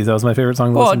the 50s, that was my favorite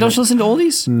song to Well, listen don't to. you listen to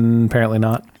oldies? Apparently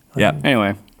not. Yeah.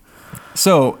 Anyway.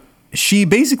 So she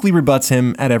basically rebuts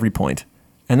him at every point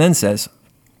and then says,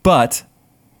 but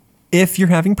if you're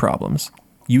having problems,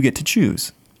 you get to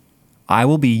choose. I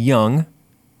will be young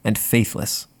and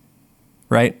faithless,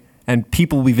 right? And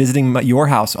people will be visiting your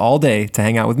house all day to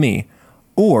hang out with me.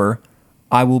 Or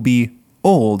I will be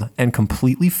old and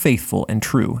completely faithful and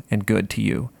true and good to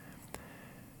you.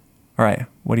 All right.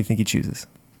 What do you think he chooses?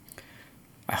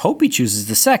 I hope he chooses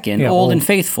the second, Yeah, old and old.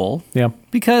 faithful. Yeah.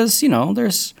 Because,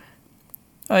 there's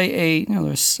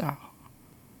there's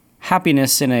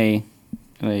happiness in a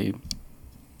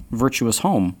virtuous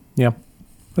home. Yeah.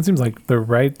 That seems like the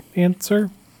right answer.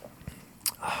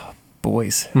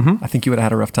 Boys, I think you would have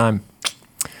had a rough time.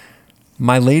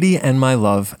 My lady and my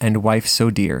love and wife so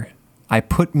dear, I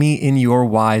put me in your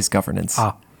wise governance.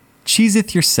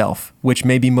 Chooseth yourself, which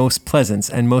may be most pleasance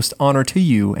and most honor to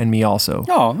you and me also.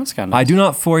 Oh, that's kind of nice. I do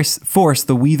not force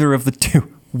the weather of the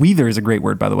two. Weather is a great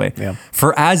word, by the way. Yeah.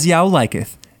 For as Yao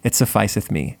liketh, it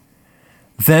sufficeth me.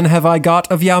 Then have I got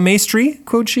of Yao maestry,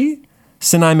 quoth she,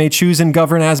 sin I may choose and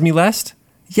govern as me lest?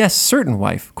 Yes, certain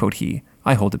wife, quoth he,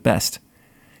 I hold it best.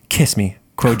 Kiss me,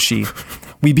 quoth she.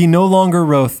 We be no longer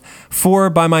wroth, for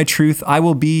by my truth I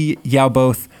will be Yao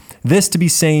both. This to be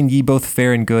saying ye both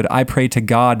fair and good, I pray to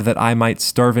God that I might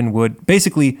starve and would.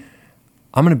 Basically,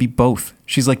 I'm going to be both.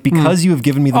 She's like, because you have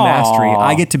given me the mastery,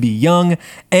 I get to be young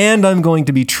and I'm going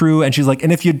to be true. And she's like,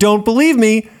 and if you don't believe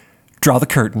me, draw the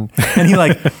curtain. And he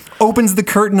like opens the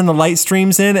curtain and the light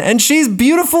streams in and she's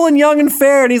beautiful and young and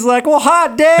fair. And he's like, well,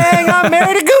 hot dang, I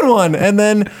married a good one. And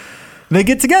then they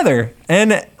get together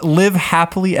and live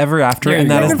happily ever after. There you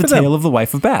and that go. is Good the for them. tale of the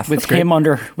wife of Bath. with him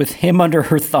under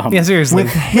her thumb. Yeah, seriously.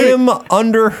 With him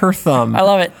under her thumb. I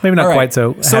love it. Maybe not All right. quite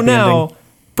so So happy now, ending.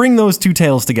 bring those two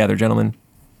tales together, gentlemen.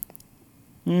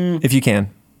 If you can.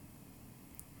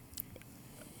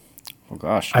 Oh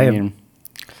gosh. I I have- mean,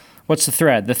 what's the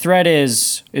thread? The thread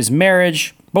is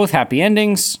marriage, both happy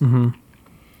endings. I'm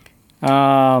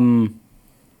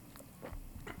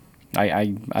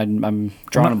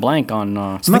drawing a blank on.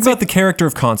 So think about the character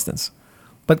of Constance.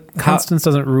 But Constance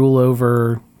doesn't rule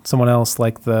over someone else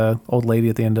like the old lady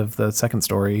at the end of the second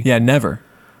story. Yeah, never.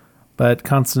 But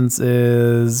Constance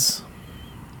is,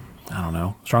 I don't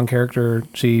know, strong character.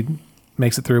 She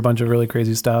makes it through a bunch of really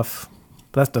crazy stuff.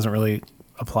 But that doesn't really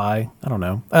apply. I don't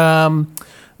know.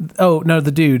 Oh, no,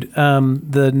 the dude.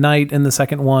 The knight in the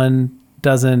second one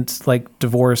doesn't like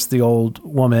divorce the old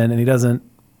woman and he doesn't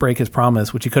break his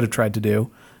promise, which he could have tried to do.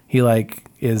 He like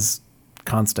is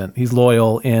constant. He's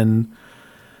loyal in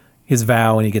his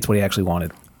vow and he gets what he actually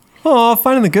wanted. Oh,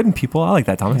 finding the good in people. I like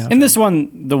that, Thomas. Yeah. In this one,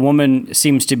 the woman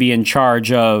seems to be in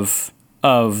charge of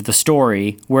the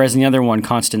story, whereas in the other one,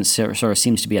 Constance sort of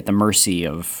seems to be at the mercy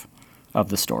of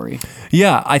the story.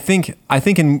 Yeah, I think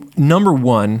in number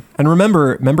one, and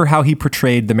remember how he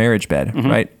portrayed the marriage bed,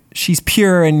 right? She's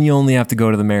pure and you only have to go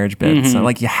to the marriage bed. It's not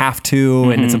like you have to,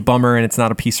 and it's a bummer and it's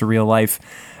not a piece of real life,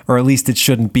 or at least it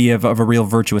shouldn't be of a real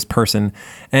virtuous person.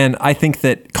 And I think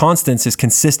that Constance is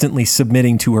consistently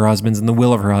submitting to her husbands and the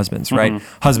will of her husbands, right?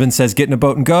 Husband says, get in a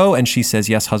boat and go. And she says,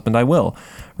 yes, husband, I will,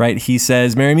 right? He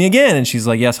says, marry me again. And she's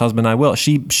like, yes, husband, I will.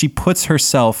 She puts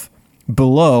herself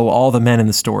below all the men in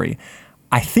the story.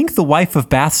 I think the wife of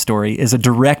Bath story is a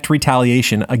direct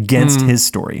retaliation against his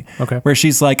story. Okay. Where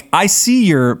she's like, I see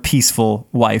your peaceful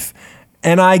wife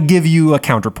and I give you a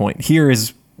counterpoint. Here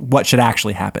is what should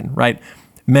actually happen, right?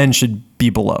 men should be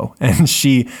below. And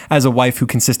she, as a wife who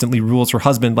consistently rules her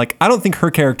husband, like, I don't think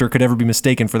her character could ever be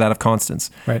mistaken for that of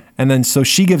Constance. Right. And then so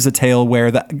she gives a tale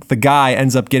where the guy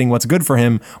ends up getting what's good for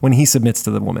him when he submits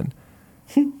to the woman.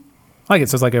 I like it.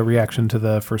 So it's like a reaction to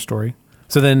the first story.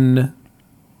 So then,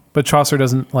 but Chaucer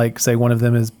doesn't like say one of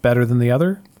them is better than the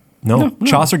other? No,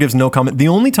 Chaucer gives no comment. The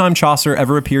only time Chaucer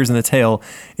ever appears in the tale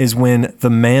is when the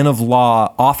man of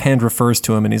law offhand refers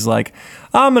to him and he's like,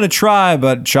 I'm going to try,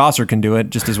 but Chaucer can do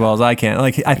it just as well as I can.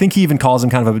 Like, I think he even calls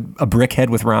him kind of a brickhead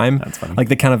with rhyme. That's funny. Like,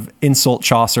 they kind of insult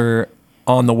Chaucer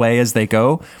on the way as they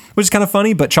go, which is kind of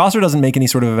funny, but Chaucer doesn't make any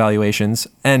sort of evaluations.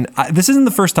 And this isn't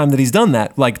the first time that he's done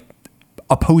that. Like,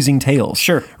 opposing tales.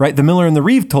 Sure. Right? The miller and the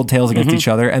reeve told tales against each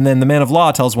other, and then the man of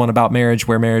law tells one about marriage,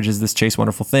 where marriage is this chaste,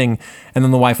 wonderful thing, and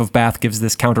then the wife of Bath gives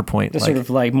this counterpoint. Sort of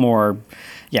like more,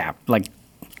 like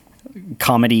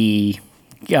comedy,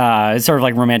 it's sort of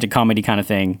like romantic comedy kind of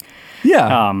thing.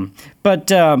 Yeah. But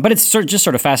it's just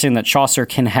sort of fascinating that Chaucer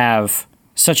can have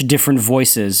such different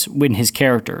voices in his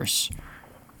characters.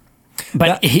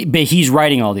 But he's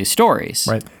writing all these stories.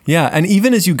 Right. Yeah, and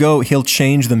even as you go, he'll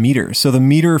change the meter. So the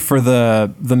meter for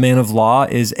the man of law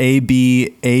is AB,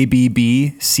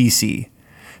 ABB, CC.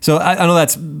 So I know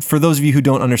that's, for those of you who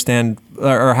don't understand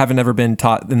or haven't ever been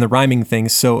taught in the rhyming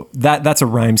things, so that's a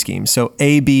rhyme scheme. So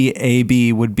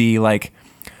AB would be like,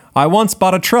 I once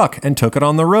bought a truck and took it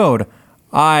on the road.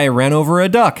 I ran over a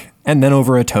duck and then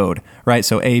over a toad, right?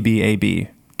 So AB,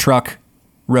 truck,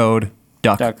 road,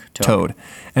 duck, toad.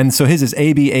 And so his is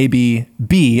AB,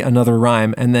 B, another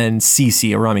rhyme, and then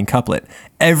CC, a rhyming couplet.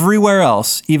 Everywhere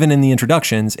else, even in the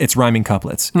introductions, it's rhyming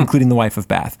couplets, including the wife of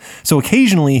Bath. So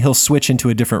occasionally he'll switch into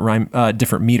a different rhyme,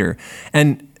 different meter.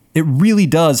 And it really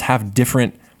does have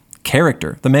different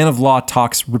character. The man of law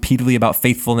talks repeatedly about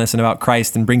faithfulness and about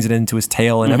Christ and brings it into his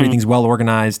tale, and everything's well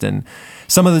organized. And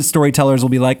some of the storytellers will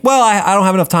be like, well, I don't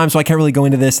have enough time, so I can't really go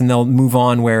into this, and they'll move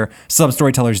on, where some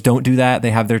storytellers don't do that. They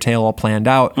have their tale all planned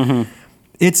out.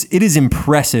 It is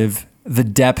impressive, the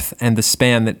depth and the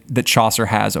span that Chaucer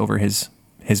has over his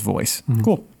voice.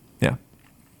 Cool. Yeah.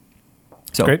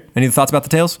 So, Great. any thoughts about the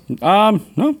tales?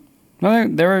 No,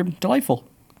 they're delightful.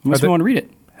 Unless we want to read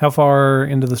it. How far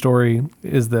into the story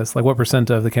is this? Like, what %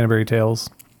 of the Canterbury Tales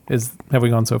have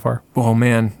we gone so far? Oh,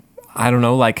 man. I don't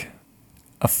know, like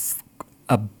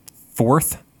a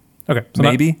fourth, Okay. So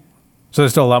maybe. So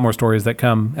there's still a lot more stories that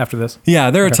come after this? Yeah,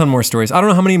 there are a ton more stories. I don't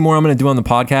know how many more I'm going to do on the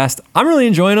podcast. I'm really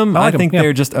enjoying them. I think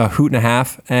they're just a hoot and a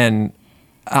half, and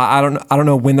I don't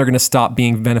know when they're going to stop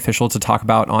being beneficial to talk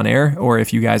about on air, or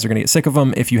if you guys are going to get sick of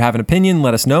them. If you have an opinion,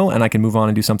 let us know, and I can move on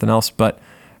and do something else. But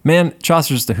man,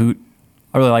 Chaucer's just a hoot.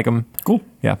 I really like him. Cool.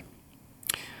 Yeah.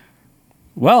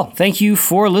 Well, thank you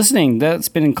for listening. That's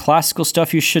been Classical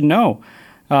Stuff You Should Know.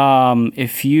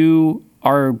 If you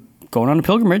are going on a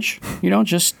pilgrimage,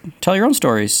 just tell your own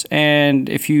stories. And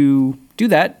if you do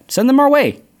that, send them our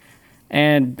way.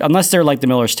 And unless they're like The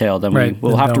Miller's Tale, then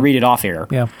we'll have to read it off air.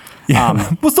 Yeah.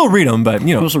 We'll still read them, but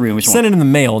We'll still read them. send it in the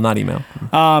mail, not email.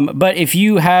 But if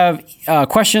you have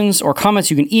questions or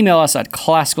comments, you can email us at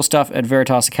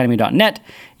classicalstuff@veritasacademy.net.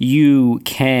 You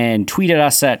can tweet at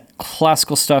us at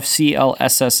classicalstuff,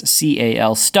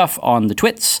 CLSSCAL stuff on the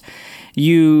twits.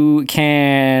 You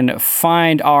can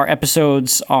find our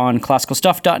episodes on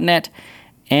classicalstuff.net.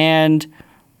 And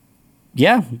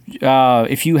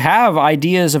if you have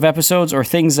ideas of episodes or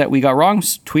things that we got wrong,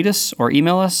 tweet us or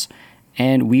email us,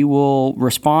 and we will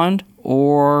respond,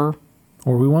 or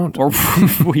we won't. Or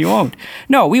we won't.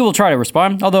 No, we will try to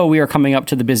respond, although we are coming up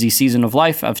to the busy season of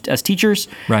life as teachers.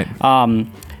 Right. But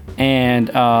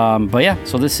yeah,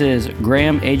 so this is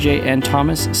Graham, AJ, and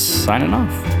Thomas signing off.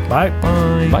 Bye.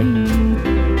 Bye. Bye.